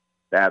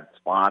bad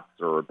spots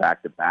or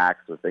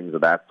back-to-backs or things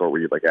of that sort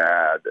where you're you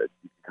can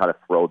kind of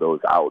throw those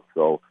out.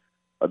 So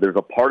there's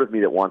a part of me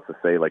that wants to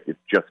say, it's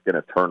just going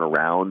to turn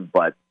around.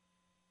 But,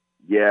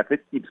 yeah, if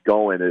it keeps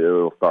going,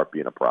 it'll start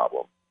being a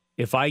problem.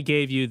 If I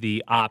gave you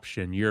the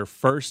option, your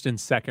first and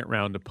second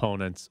round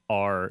opponents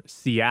are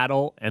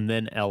Seattle and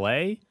then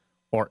LA,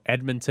 or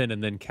Edmonton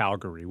and then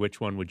Calgary, which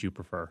one would you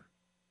prefer?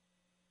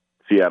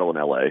 Seattle and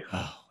LA.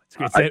 Oh,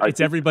 it's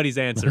everybody's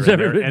answer.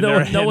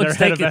 No one's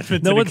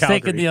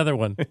taking the other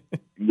one.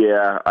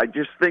 Yeah, I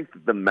just think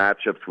the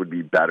matchups would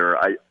be better.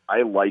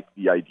 I like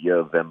the idea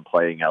of them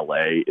playing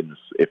LA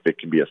if it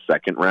can be a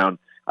second round.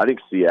 I think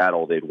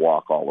Seattle, they'd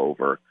walk all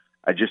over.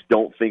 I just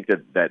don't think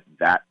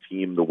that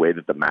team, the way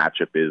that the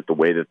matchup is, the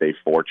way that they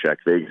forecheck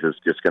Vegas, is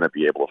just going to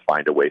be able to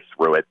find a way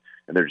through it,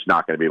 and they're just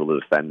not going to be able to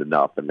defend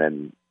enough. And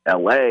then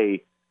LA,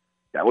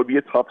 that would be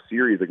a tough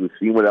series. Like, we've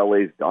seen what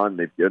LA's done.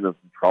 They've given us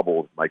some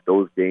trouble. Like,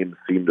 those games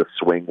seem to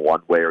swing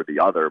one way or the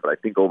other, but I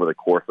think over the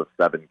course of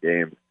 7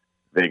 games,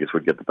 Vegas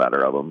would get the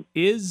better of them.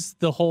 Is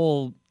the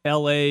whole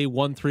LA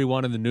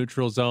 1-3-1 in the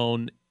neutral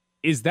zone,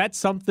 is that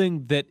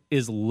something that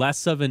is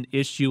less of an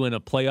issue in a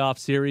playoff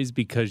series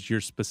because you're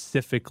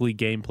specifically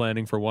game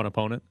planning for one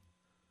opponent?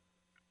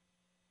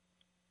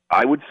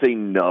 I would say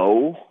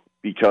no,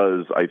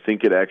 because I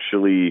think it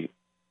actually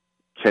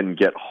can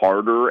get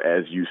harder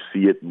as you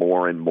see it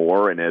more and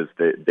more, and as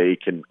they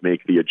can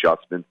make the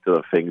adjustments to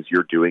the things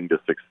you're doing to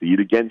succeed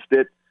against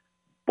it.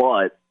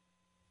 But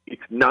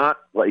it's not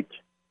like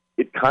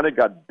it kind of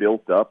got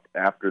built up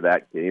after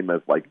that game as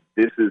like,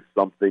 this is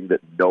something that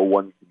no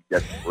one can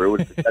get through.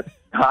 And that's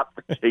not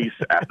the case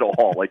at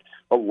all. Like,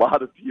 a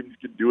lot of teams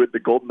can do it. The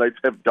Golden Knights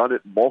have done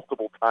it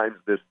multiple times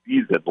this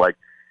season. Like,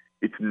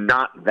 it's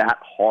not that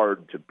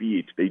hard to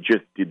beat. They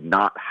just did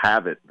not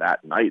have it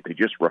that night. They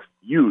just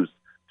refused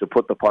to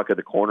put the puck at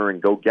the corner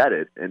and go get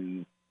it.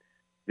 And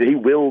they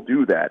will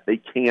do that. They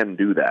can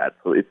do that.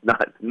 So it's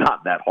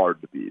not that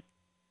hard to beat.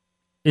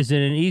 Is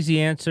it an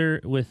easy answer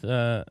with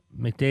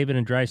McDavid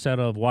and Draisaitl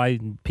of why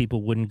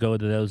people wouldn't go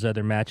to those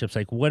other matchups?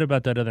 Like, what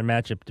about that other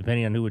matchup,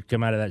 depending on who would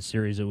come out of that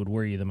series, that would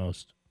worry you the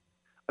most?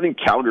 I think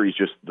Calgary's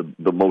just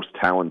the most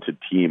talented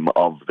team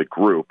of the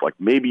group. Like,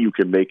 maybe you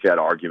can make that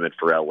argument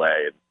for LA.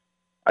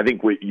 I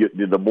think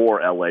the more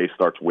LA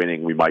starts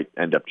winning, we might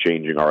end up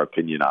changing our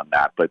opinion on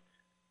that. But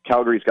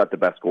Calgary's got the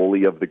best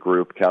goalie of the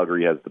group.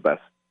 Calgary has the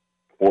best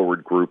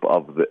forward group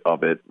of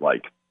it.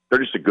 Like, they're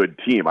just a good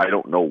team. I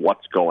don't know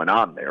what's going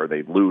on there.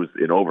 They lose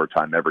in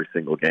overtime every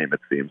single game, it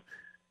seems.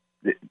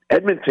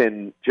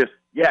 Edmonton,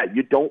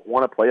 you don't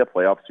want to play a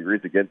playoff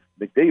series against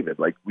McDavid.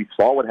 Like, we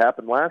saw what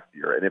happened last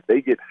year. And if they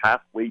get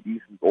halfway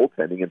decent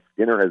goaltending, and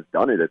Skinner has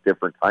done it at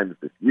different times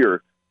this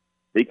year,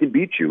 they can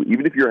beat you.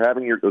 Even if you're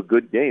having a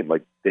good game,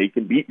 like, they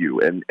can beat you.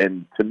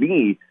 And to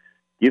me,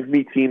 give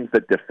me teams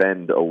that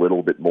defend a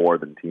little bit more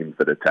than teams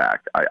that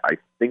attack. I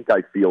think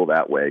I feel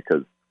that way,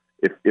 because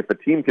if a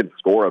team can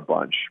score a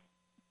bunch,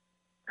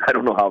 I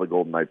don't know how the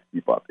Golden Knights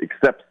keep up,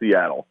 except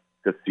Seattle,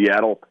 because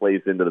Seattle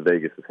plays into the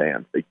Vegas'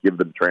 hands. They give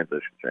them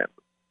transition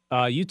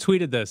chances. You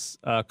tweeted this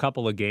a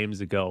couple of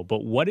games ago,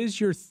 but what is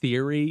your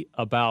theory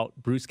about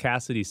Bruce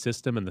Cassidy's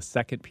system in the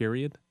second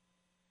period?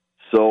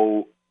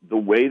 So the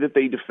way that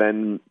they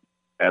defend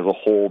as a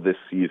whole this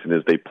season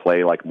is they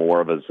play like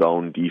more of a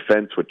zone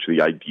defense, which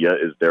the idea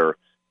is they're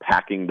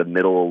packing the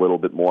middle a little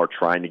bit more,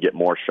 trying to get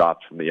more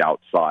shots from the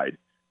outside.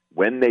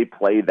 When they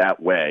play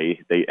that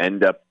way, they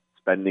end up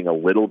spending a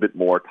little bit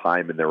more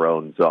time in their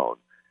own zone.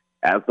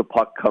 As the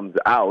puck comes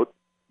out,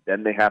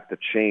 then they have to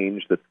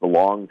change. That's the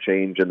long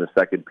change in the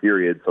second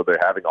period, so they're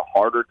having a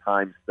harder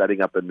time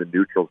setting up in the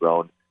neutral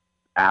zone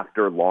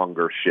after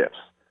longer shifts.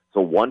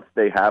 So once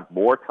they have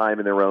more time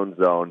in their own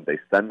zone, they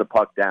send the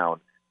puck down.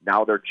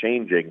 Now they're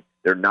changing.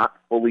 They're not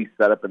fully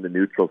set up in the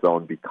neutral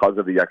zone because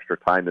of the extra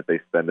time that they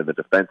spend in the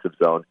defensive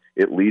zone.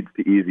 It leads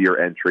to easier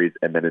entries,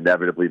 and then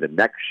inevitably the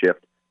next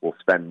shift will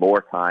spend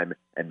more time,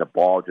 and the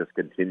ball just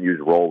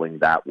continues rolling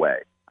that way.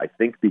 I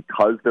think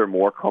because they're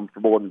more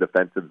comfortable in the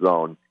defensive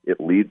zone,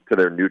 it leads to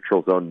their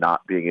neutral zone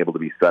not being able to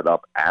be set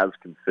up as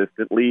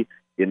consistently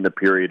in the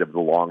period of the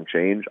long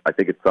change. I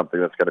think it's something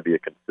that's going to be a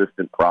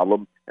consistent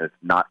problem, and it's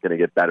not going to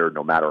get better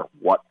no matter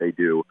what they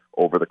do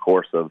over the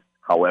course of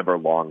however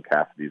long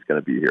Cassidy's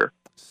going to be here.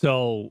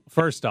 So,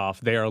 first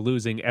off, they are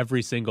losing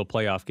every single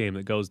playoff game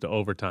that goes to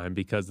overtime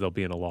because they'll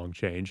be in a long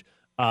change.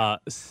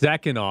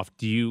 Second off,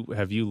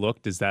 have you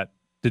looked?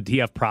 Did he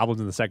have problems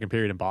in the second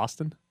period in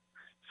Boston?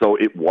 So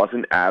it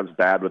wasn't as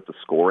bad with the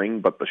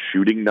scoring, but the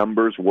shooting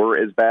numbers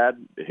were as bad.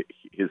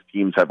 His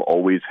teams have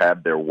always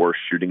had their worst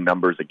shooting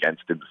numbers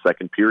against in the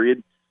second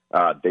period.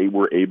 They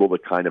were able to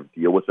kind of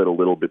deal with it a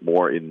little bit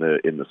more in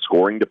the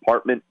scoring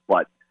department.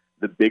 But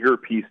the bigger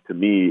piece to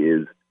me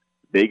is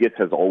Vegas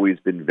has always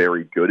been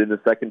very good in the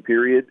second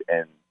period,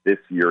 and this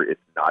year it's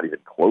not even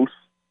close.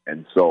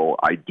 And so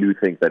I do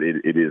think that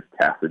it is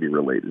Cassidy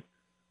related.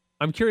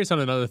 I'm curious on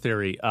another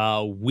theory.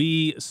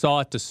 We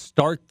saw it to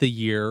start the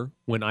year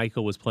when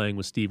Eichel was playing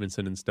with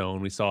Stevenson and Stone.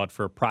 We saw it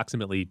for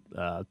approximately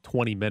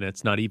 20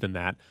 minutes, not even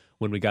that,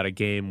 when we got a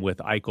game with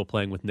Eichel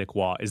playing with Nick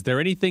Waugh. Is there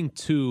anything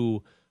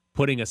to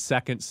putting a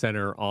second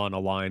center on a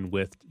line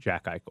with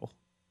Jack Eichel?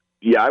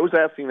 Yeah, I was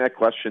asking that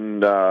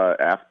question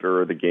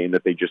after the game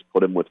that they just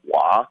put him with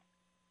Waugh,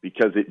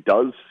 because it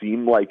does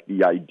seem like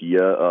the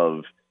idea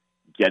of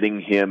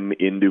getting him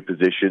into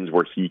positions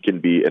where he can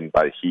be, and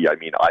by he I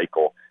mean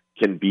Eichel,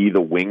 can be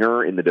the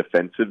winger in the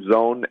defensive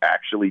zone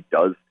actually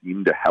does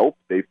seem to help.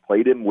 They've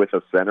played him with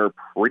a center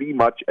pretty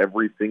much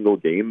every single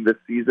game this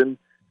season,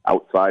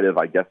 outside of,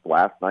 I guess,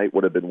 last night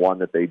would have been one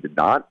that they did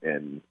not,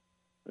 and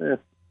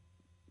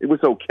it was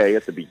okay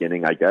at the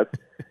beginning, I guess.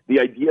 The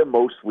idea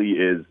mostly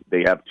is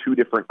they have two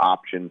different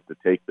options to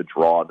take the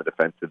draw in the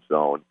defensive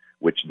zone,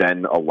 which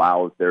then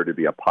allows there to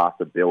be a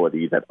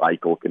possibility that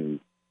Eichel can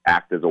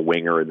act as a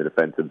winger in the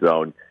defensive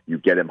zone. You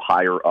get him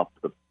higher up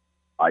the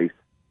ice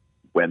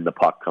when the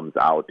puck comes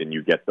out, and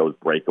you get those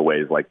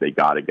breakaways like they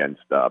got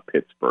against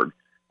Pittsburgh.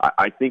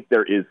 I think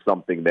there is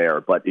something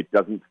there, but it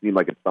doesn't seem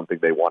like it's something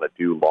they want to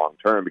do long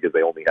term because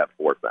they only have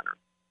 4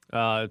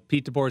 centers.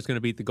 Pete DeBoer is going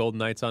to beat the Golden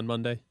Knights on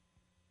Monday.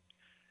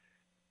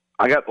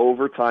 I got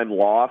overtime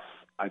loss.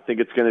 I think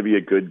it's going to be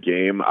a good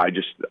game. I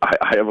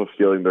have a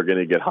feeling they're going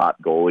to get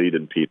hot goalied,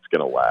 and Pete's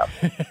going to laugh.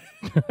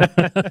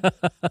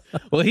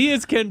 Well, he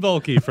is Ken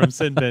Volke from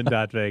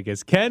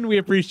Sinbin.Vegas. Ken, we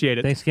appreciate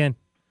it. Thanks, Ken.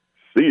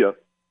 See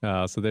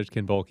ya. So there's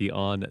Ken Volke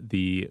on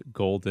the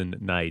Golden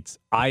Knights.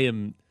 I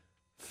am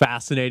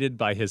fascinated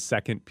by his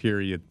second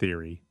period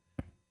theory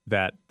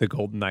that the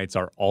Golden Knights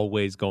are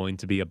always going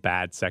to be a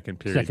bad second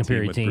period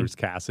team with Bruce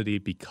Cassidy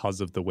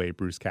because of the way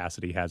Bruce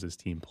Cassidy has his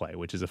team play,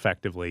 which is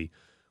effectively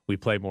we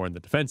play more in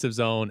the defensive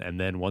zone, and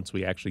then once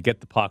we actually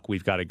get the puck,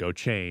 we've got to go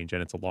change,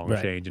 and it's a long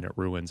change, and it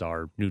ruins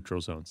our neutral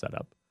zone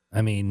setup.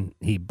 I mean,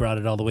 he brought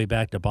it all the way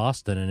back to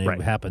Boston, and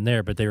it happened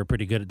there. But they were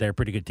pretty good. They're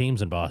pretty good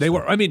teams in Boston. They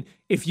were. I mean,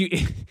 if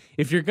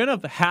you're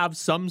gonna have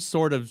some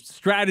sort of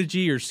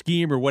strategy or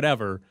scheme or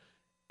whatever,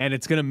 and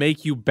it's gonna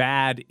make you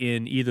bad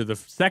in either the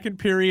second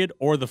period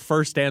or the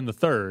first and the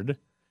third,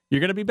 you're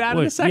gonna be bad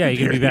in the second. Yeah, you're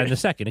period. gonna be bad in the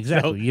second.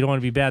 Exactly. So, you don't want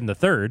to be bad in the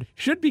third.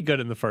 Should be good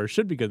in the first.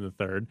 Should be good in the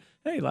third.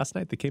 Hey, last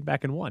night they came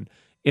back and won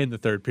in the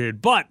third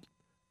period. But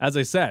as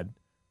I said,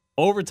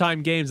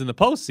 overtime games in the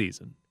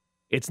postseason.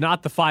 It's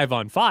not the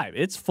 5-on-5.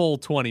 It's full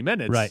 20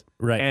 minutes.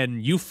 Right.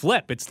 And you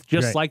flip. It's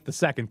just like the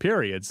second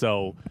period.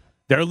 So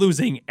they're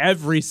losing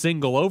every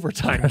single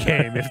overtime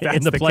game if that's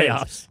in the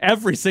playoffs. Case.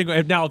 Every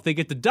single. Now, if they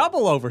get to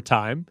double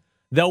overtime,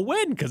 they'll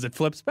win because it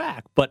flips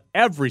back. But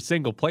every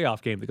single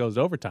playoff game that goes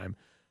to overtime,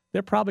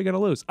 they're probably going to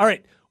lose. All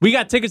right. We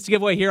got tickets to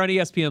give away here on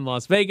ESPN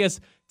Las Vegas.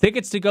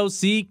 Tickets to go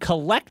see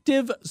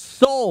Collective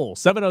Soul.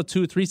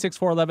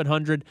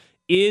 702-364-1100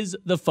 is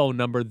the phone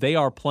number. They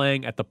are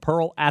playing at the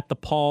Pearl at the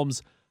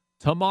Palms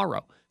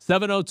tomorrow.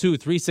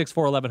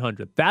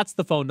 702-364-1100. That's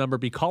the phone number.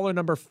 Be caller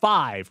number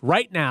 5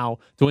 right now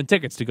to win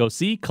tickets to go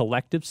see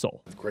Collective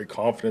Soul. Great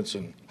confidence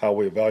in how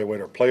we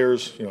evaluate our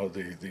players. You know,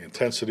 the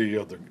intensity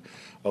of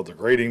the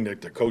grading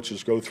that the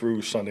coaches go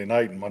through Sunday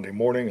night and Monday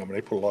morning. I mean,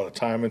 they put a lot of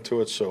time into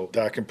it. So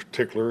Dak in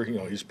particular, you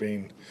know, he's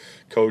being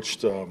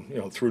coached, you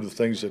know, through the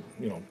things that,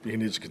 you know, he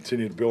needs to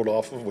continue to build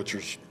off of, which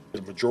is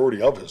the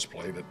majority of his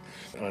play. That,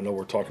 and I know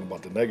we're talking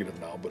about the negative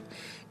now, but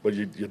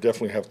you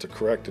definitely have to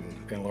correct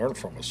and learn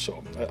from us.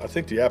 So I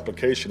think the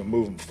application of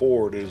moving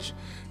forward is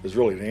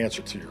really the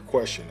answer to your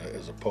question,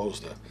 as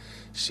opposed to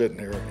sitting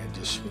there and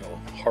just, you know,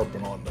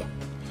 harping on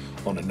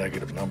the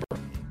negative number.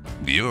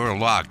 You're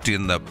locked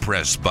in the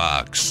press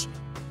box.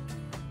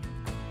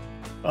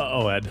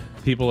 Uh-oh, Ed.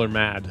 People are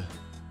mad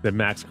that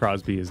Max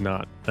Crosby is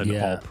not an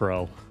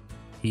All-Pro.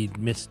 He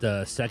missed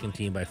second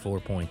team by 4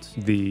 points.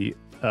 The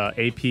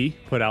AP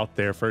put out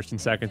their first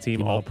and second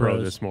team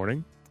All-Pro this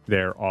morning.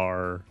 There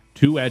are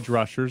 2 edge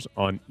rushers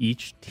on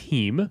each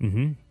team.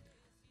 Mm-hmm.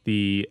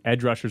 The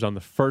edge rushers on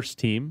the first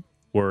team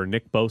were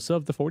Nick Bosa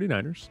of the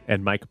 49ers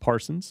and Micah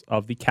Parsons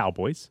of the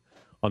Cowboys.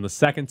 On the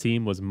second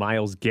team was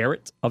Myles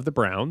Garrett of the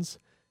Browns.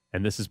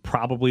 And this is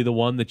probably the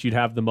one that you'd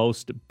have the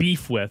most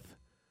beef with,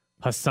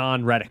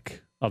 Hassan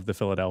Reddick of the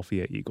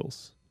Philadelphia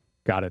Eagles.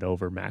 Got it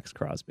over Max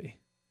Crosby.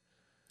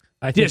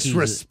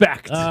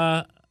 Disrespect.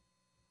 I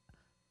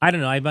don't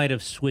know. I might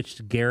have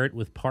switched Garrett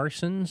with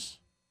Parsons,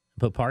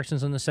 put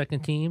Parsons on the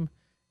second team,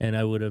 and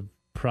I would have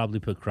probably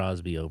put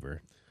Crosby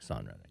over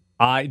Hassan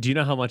Reddick. Do you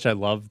know how much I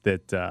love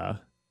that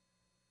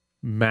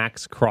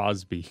Max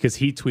Crosby, because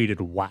he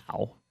tweeted,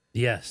 wow.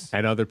 Yes.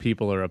 And other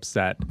people are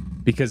upset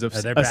because of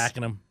they're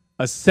backing him.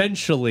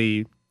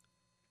 Essentially,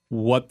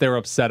 what they're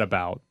upset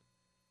about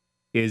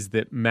is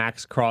that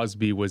Max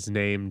Crosby was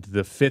named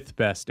the 5th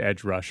best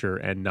edge rusher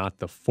and not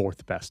the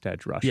 4th best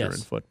edge rusher in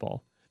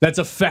football. That's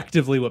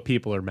effectively what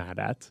people are mad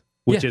at,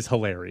 which is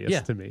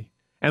hilarious to me.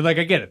 And like,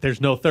 I get it.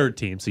 There's no third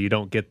team, so you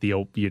don't get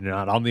you're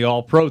not on the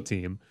All-Pro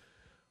team.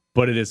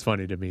 But it is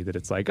funny to me that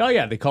it's like, oh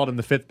yeah, they called him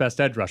the 5th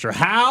best edge rusher.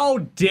 How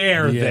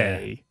dare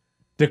they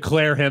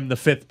declare him the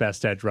 5th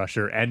best edge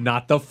rusher and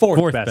not the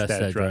 4th best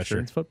edge rusher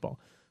in football?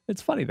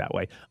 It's funny that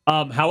way.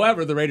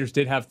 However, the Raiders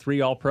did have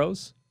 3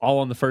 All-Pros, all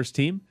on the first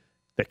team.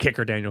 The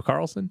kicker, Daniel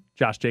Carlson,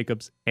 Josh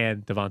Jacobs,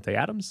 and Devontae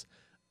Adams.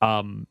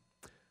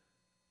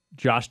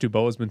 Josh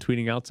Dubois has been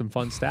tweeting out some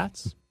fun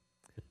stats.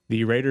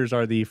 The Raiders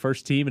are the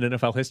first team in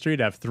NFL history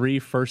to have 3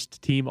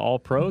 first-team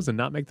All-Pros and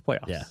not make the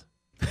playoffs. Yeah.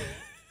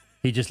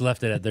 He just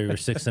left it at they were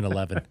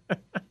 6-11.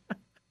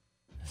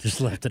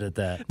 Just left it at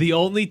that. The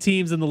only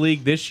teams in the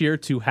league this year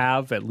to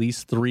have at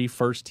least 3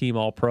 first-team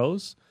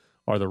All-Pros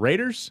are the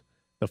Raiders,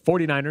 the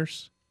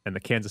 49ers, and the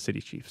Kansas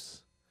City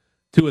Chiefs.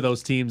 2 of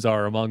those teams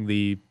are among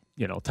the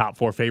top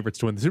 4 favorites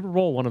to win the Super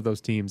Bowl. One of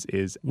those teams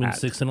is Win at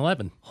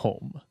 6-11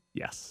 home.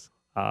 Yes.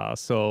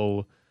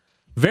 So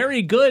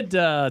very good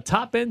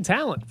top-end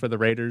talent for the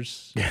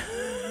Raiders.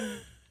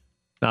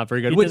 Not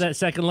very good. Get to that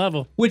second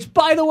level. Which,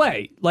 by the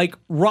way, like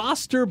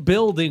roster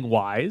building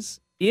wise,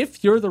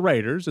 if you're the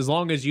Raiders, as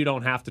long as you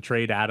don't have to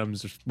trade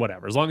Adams or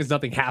whatever, as long as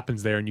nothing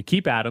happens there and you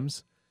keep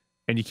Adams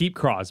and you keep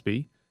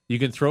Crosby, you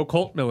can throw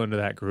Colt Miller into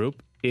that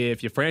group.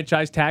 If you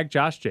franchise tag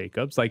Josh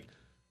Jacobs, like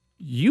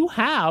you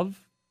have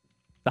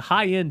the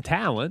high-end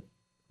talent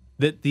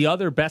that the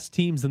other best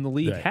teams in the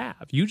league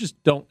have. You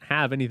just don't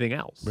have anything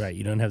else. Right.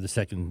 You don't have the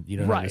second. You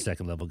don't have the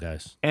second level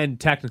guys. And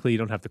technically, you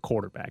don't have the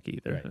quarterback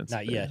either. Right. It's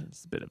Not yet.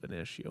 It's a bit of an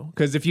issue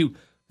because if you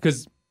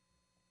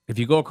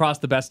go across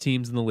the best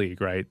teams in the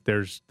league, right?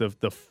 There's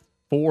the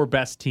 4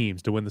 best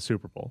teams to win the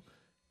Super Bowl.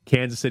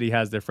 Kansas City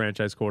has their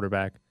franchise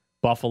quarterback.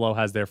 Buffalo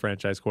has their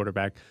franchise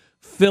quarterback.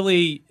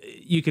 Philly,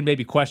 you can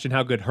maybe question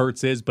how good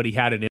Hurts is, but he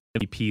had an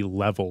MVP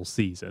level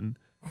season.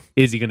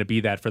 Is he going to be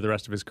that for the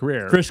rest of his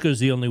career?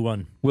 Frisco's the only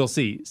one. We'll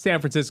see. San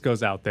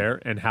Francisco's out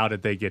there, and how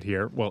did they get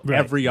here? Well,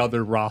 every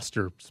other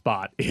roster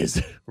spot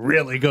is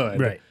really good.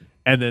 Right.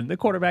 And then the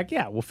quarterback,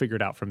 we'll figure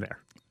it out from there.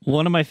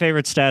 One of my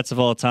favorite stats of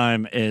all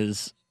time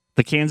is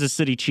the Kansas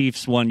City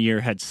Chiefs one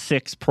year had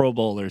 6 Pro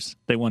Bowlers.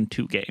 They won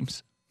 2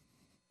 games.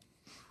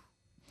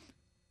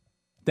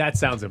 That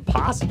sounds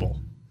impossible.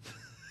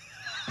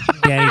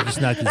 Danny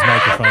just knocked his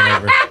microphone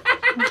over.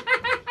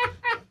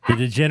 The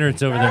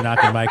degenerates over there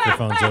knocking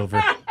microphones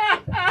over.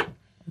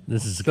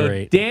 This is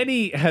great.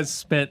 Danny has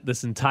spent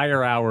this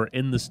entire hour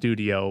in the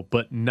studio,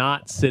 but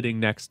not sitting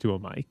next to a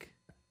mic.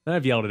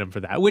 I've yelled at him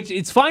for that, which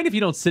it's fine if you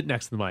don't sit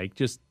next to the mic.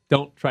 Just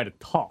don't try to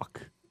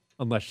talk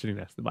unless you're sitting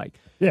next to the mic.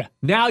 Yeah.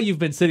 Now you've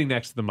been sitting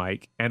next to the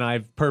mic, and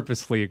I've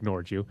purposely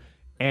ignored you.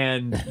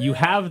 And you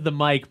have the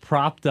mic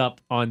propped up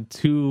on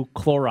 2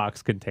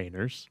 Clorox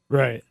containers.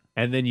 Right.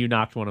 And then you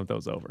knocked one of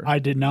those over. I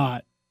did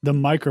not. The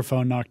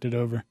microphone knocked it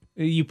over.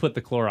 You put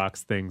the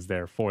Clorox things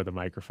there for the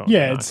microphone.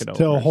 Yeah, to it's knock it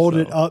to over, hold so.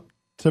 it up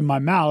to my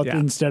mouth Yeah.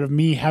 instead of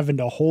me having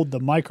to hold the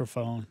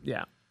microphone.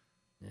 Yeah.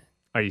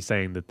 Are you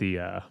saying that the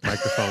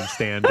microphone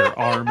stand or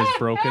arm is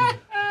broken?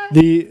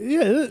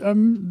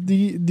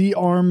 The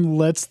arm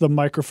lets the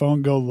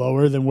microphone go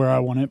lower than where I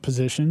want it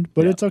positioned,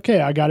 but it's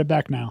okay. I got it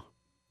back now.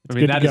 It's I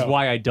mean, good that to is go.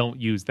 why I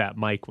don't use that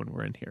mic when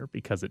we're in here,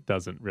 because it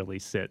doesn't really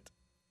sit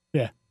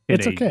Yeah, in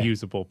it's a okay.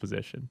 usable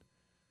position.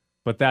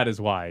 But that is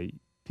why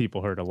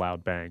people heard a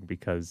loud bang,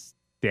 because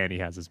Danny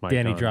has his mic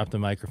Danny on, dropped the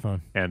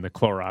microphone. and the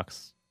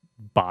Clorox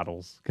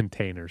bottles,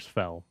 containers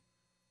fell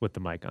with the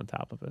mic on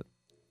top of it.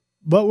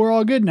 But we're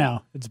all good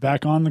now. It's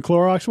back on the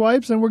Clorox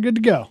wipes, and we're good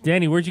to go.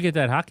 Danny, where'd you get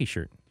that hockey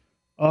shirt?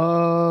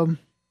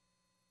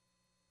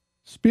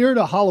 Spirit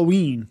of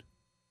Halloween.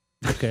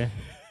 Okay.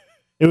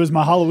 It was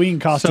my Halloween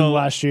costume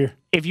last year.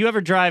 If you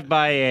ever drive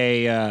by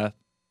a,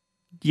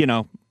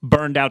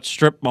 burned out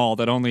strip mall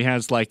that only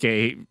has like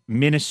a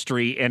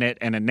ministry in it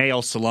and a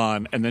nail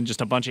salon and then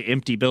just a bunch of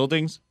empty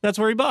buildings, that's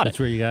where he bought That's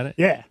where you got it?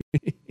 Yeah.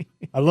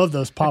 I love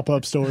those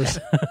pop-up stores.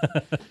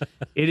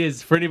 It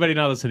is, for anybody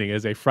not listening, it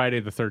is a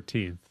Friday the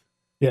 13th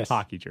Yes.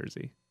 hockey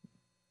jersey.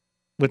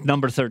 with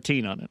number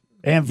 13 on it.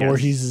 And Yes.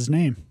 Voorhees'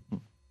 name.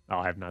 Oh,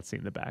 I have not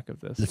seen the back of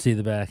this. Let's see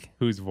the back.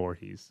 Who's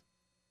Voorhees?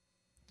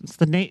 It's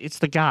the name. It's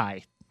the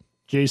guy.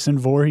 Jason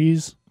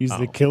Voorhees. He's Oh.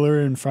 the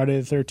killer in Friday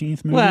the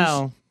 13th movies.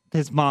 Well,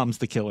 his mom's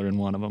the killer in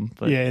one of them.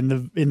 But yeah, in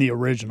the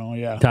original,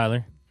 yeah.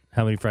 Tyler,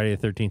 how many Friday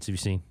the 13th have you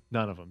seen?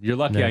 None of them. You're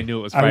lucky No. I knew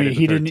it was Friday I mean,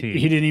 he the didn't. 13th.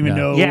 He didn't even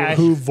No. know Yeah.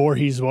 who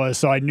Voorhees was,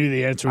 so I knew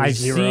the answer was I've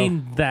 0.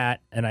 seen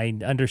that, and I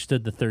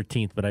understood the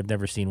 13th, but I've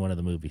never seen one of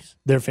the movies.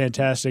 They're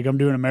fantastic. I'm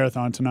doing a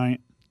marathon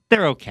tonight.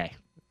 they're okay.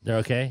 They're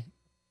okay?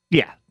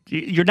 Yeah.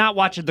 You're not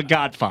watching The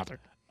Godfather.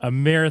 A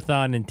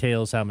marathon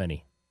entails how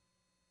many?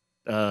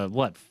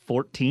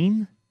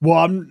 14?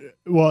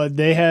 Well,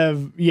 they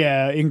have,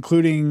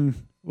 including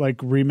like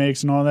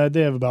remakes and all that.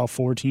 They have about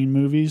 14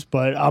 movies,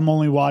 but I'm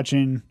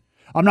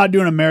not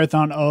doing a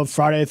marathon of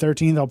Friday the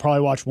 13th. I'll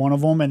probably watch one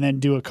of them and then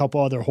do a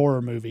couple other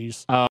horror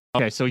movies.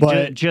 Okay, so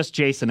But- just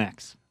Jason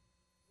X.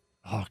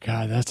 Oh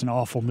God, that's an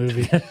awful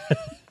movie.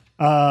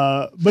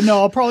 But no,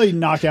 I'll probably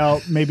knock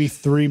out maybe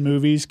 3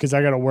 movies because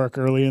I got to work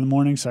early in the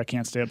morning, so I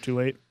can't stay up too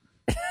late.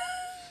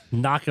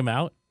 Knock them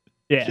out?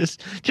 Yeah,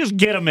 Just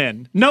get them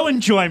in. No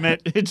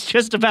enjoyment. It's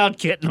just about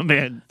getting them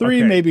in. 3,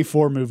 Okay. maybe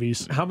 4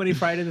 movies. How many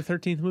Friday the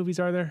 13th movies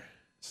are there?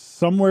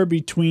 Somewhere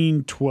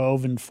between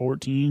 12 and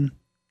 14.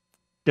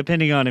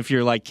 Depending on if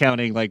you're like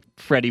counting like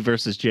Freddy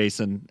versus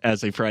Jason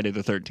as a Friday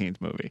the 13th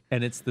movie.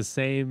 And it's the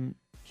same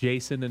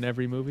Jason in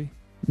every movie?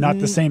 Not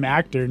the same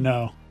actor,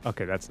 no,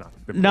 Okay, that's not.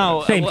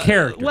 No. Same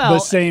character. Well, but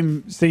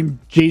same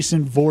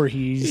Jason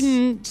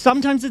Voorhees.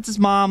 sometimes it's his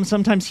mom.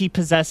 Sometimes he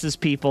possesses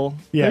people.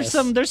 Yes.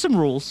 There's some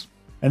rules.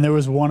 And there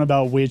was one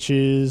about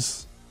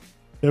witches.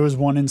 There was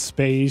one in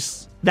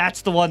space.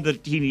 That's the one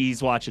that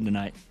he's watching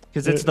tonight.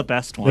 Because it's the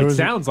best There one. It was-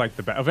 sounds like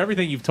the best. Of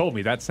everything you've told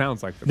me, that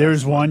sounds like the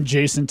There's best. one,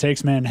 Jason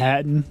Takes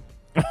Manhattan.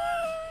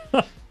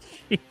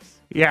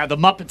 Yeah, the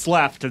Muppets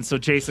left, and so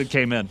Jason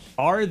came in.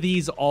 Are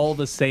these all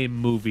the same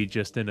movie,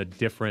 just in a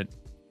different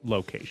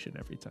location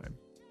every time?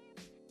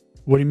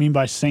 What do you mean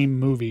by same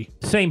movie?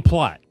 Same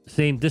plot.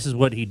 Same. This is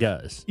what he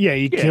does. Yeah,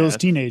 he Yeah. kills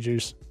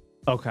teenagers.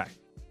 Okay.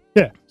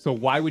 Yeah. So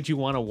why would you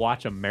want to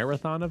watch a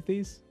marathon of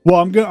these? Well,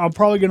 I'm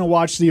probably gonna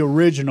watch the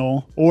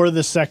original or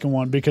the second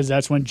one because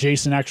that's when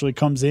Jason actually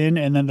comes in,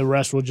 and then the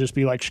rest will just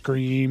be like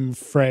Scream,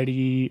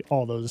 Freddy,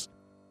 all those.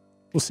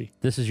 We'll see.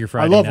 This is your I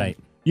Friday love night.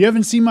 them. You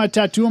haven't seen my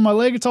tattoo on my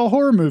leg? It's all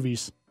horror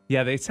movies.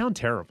 Yeah, they sound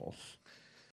terrible.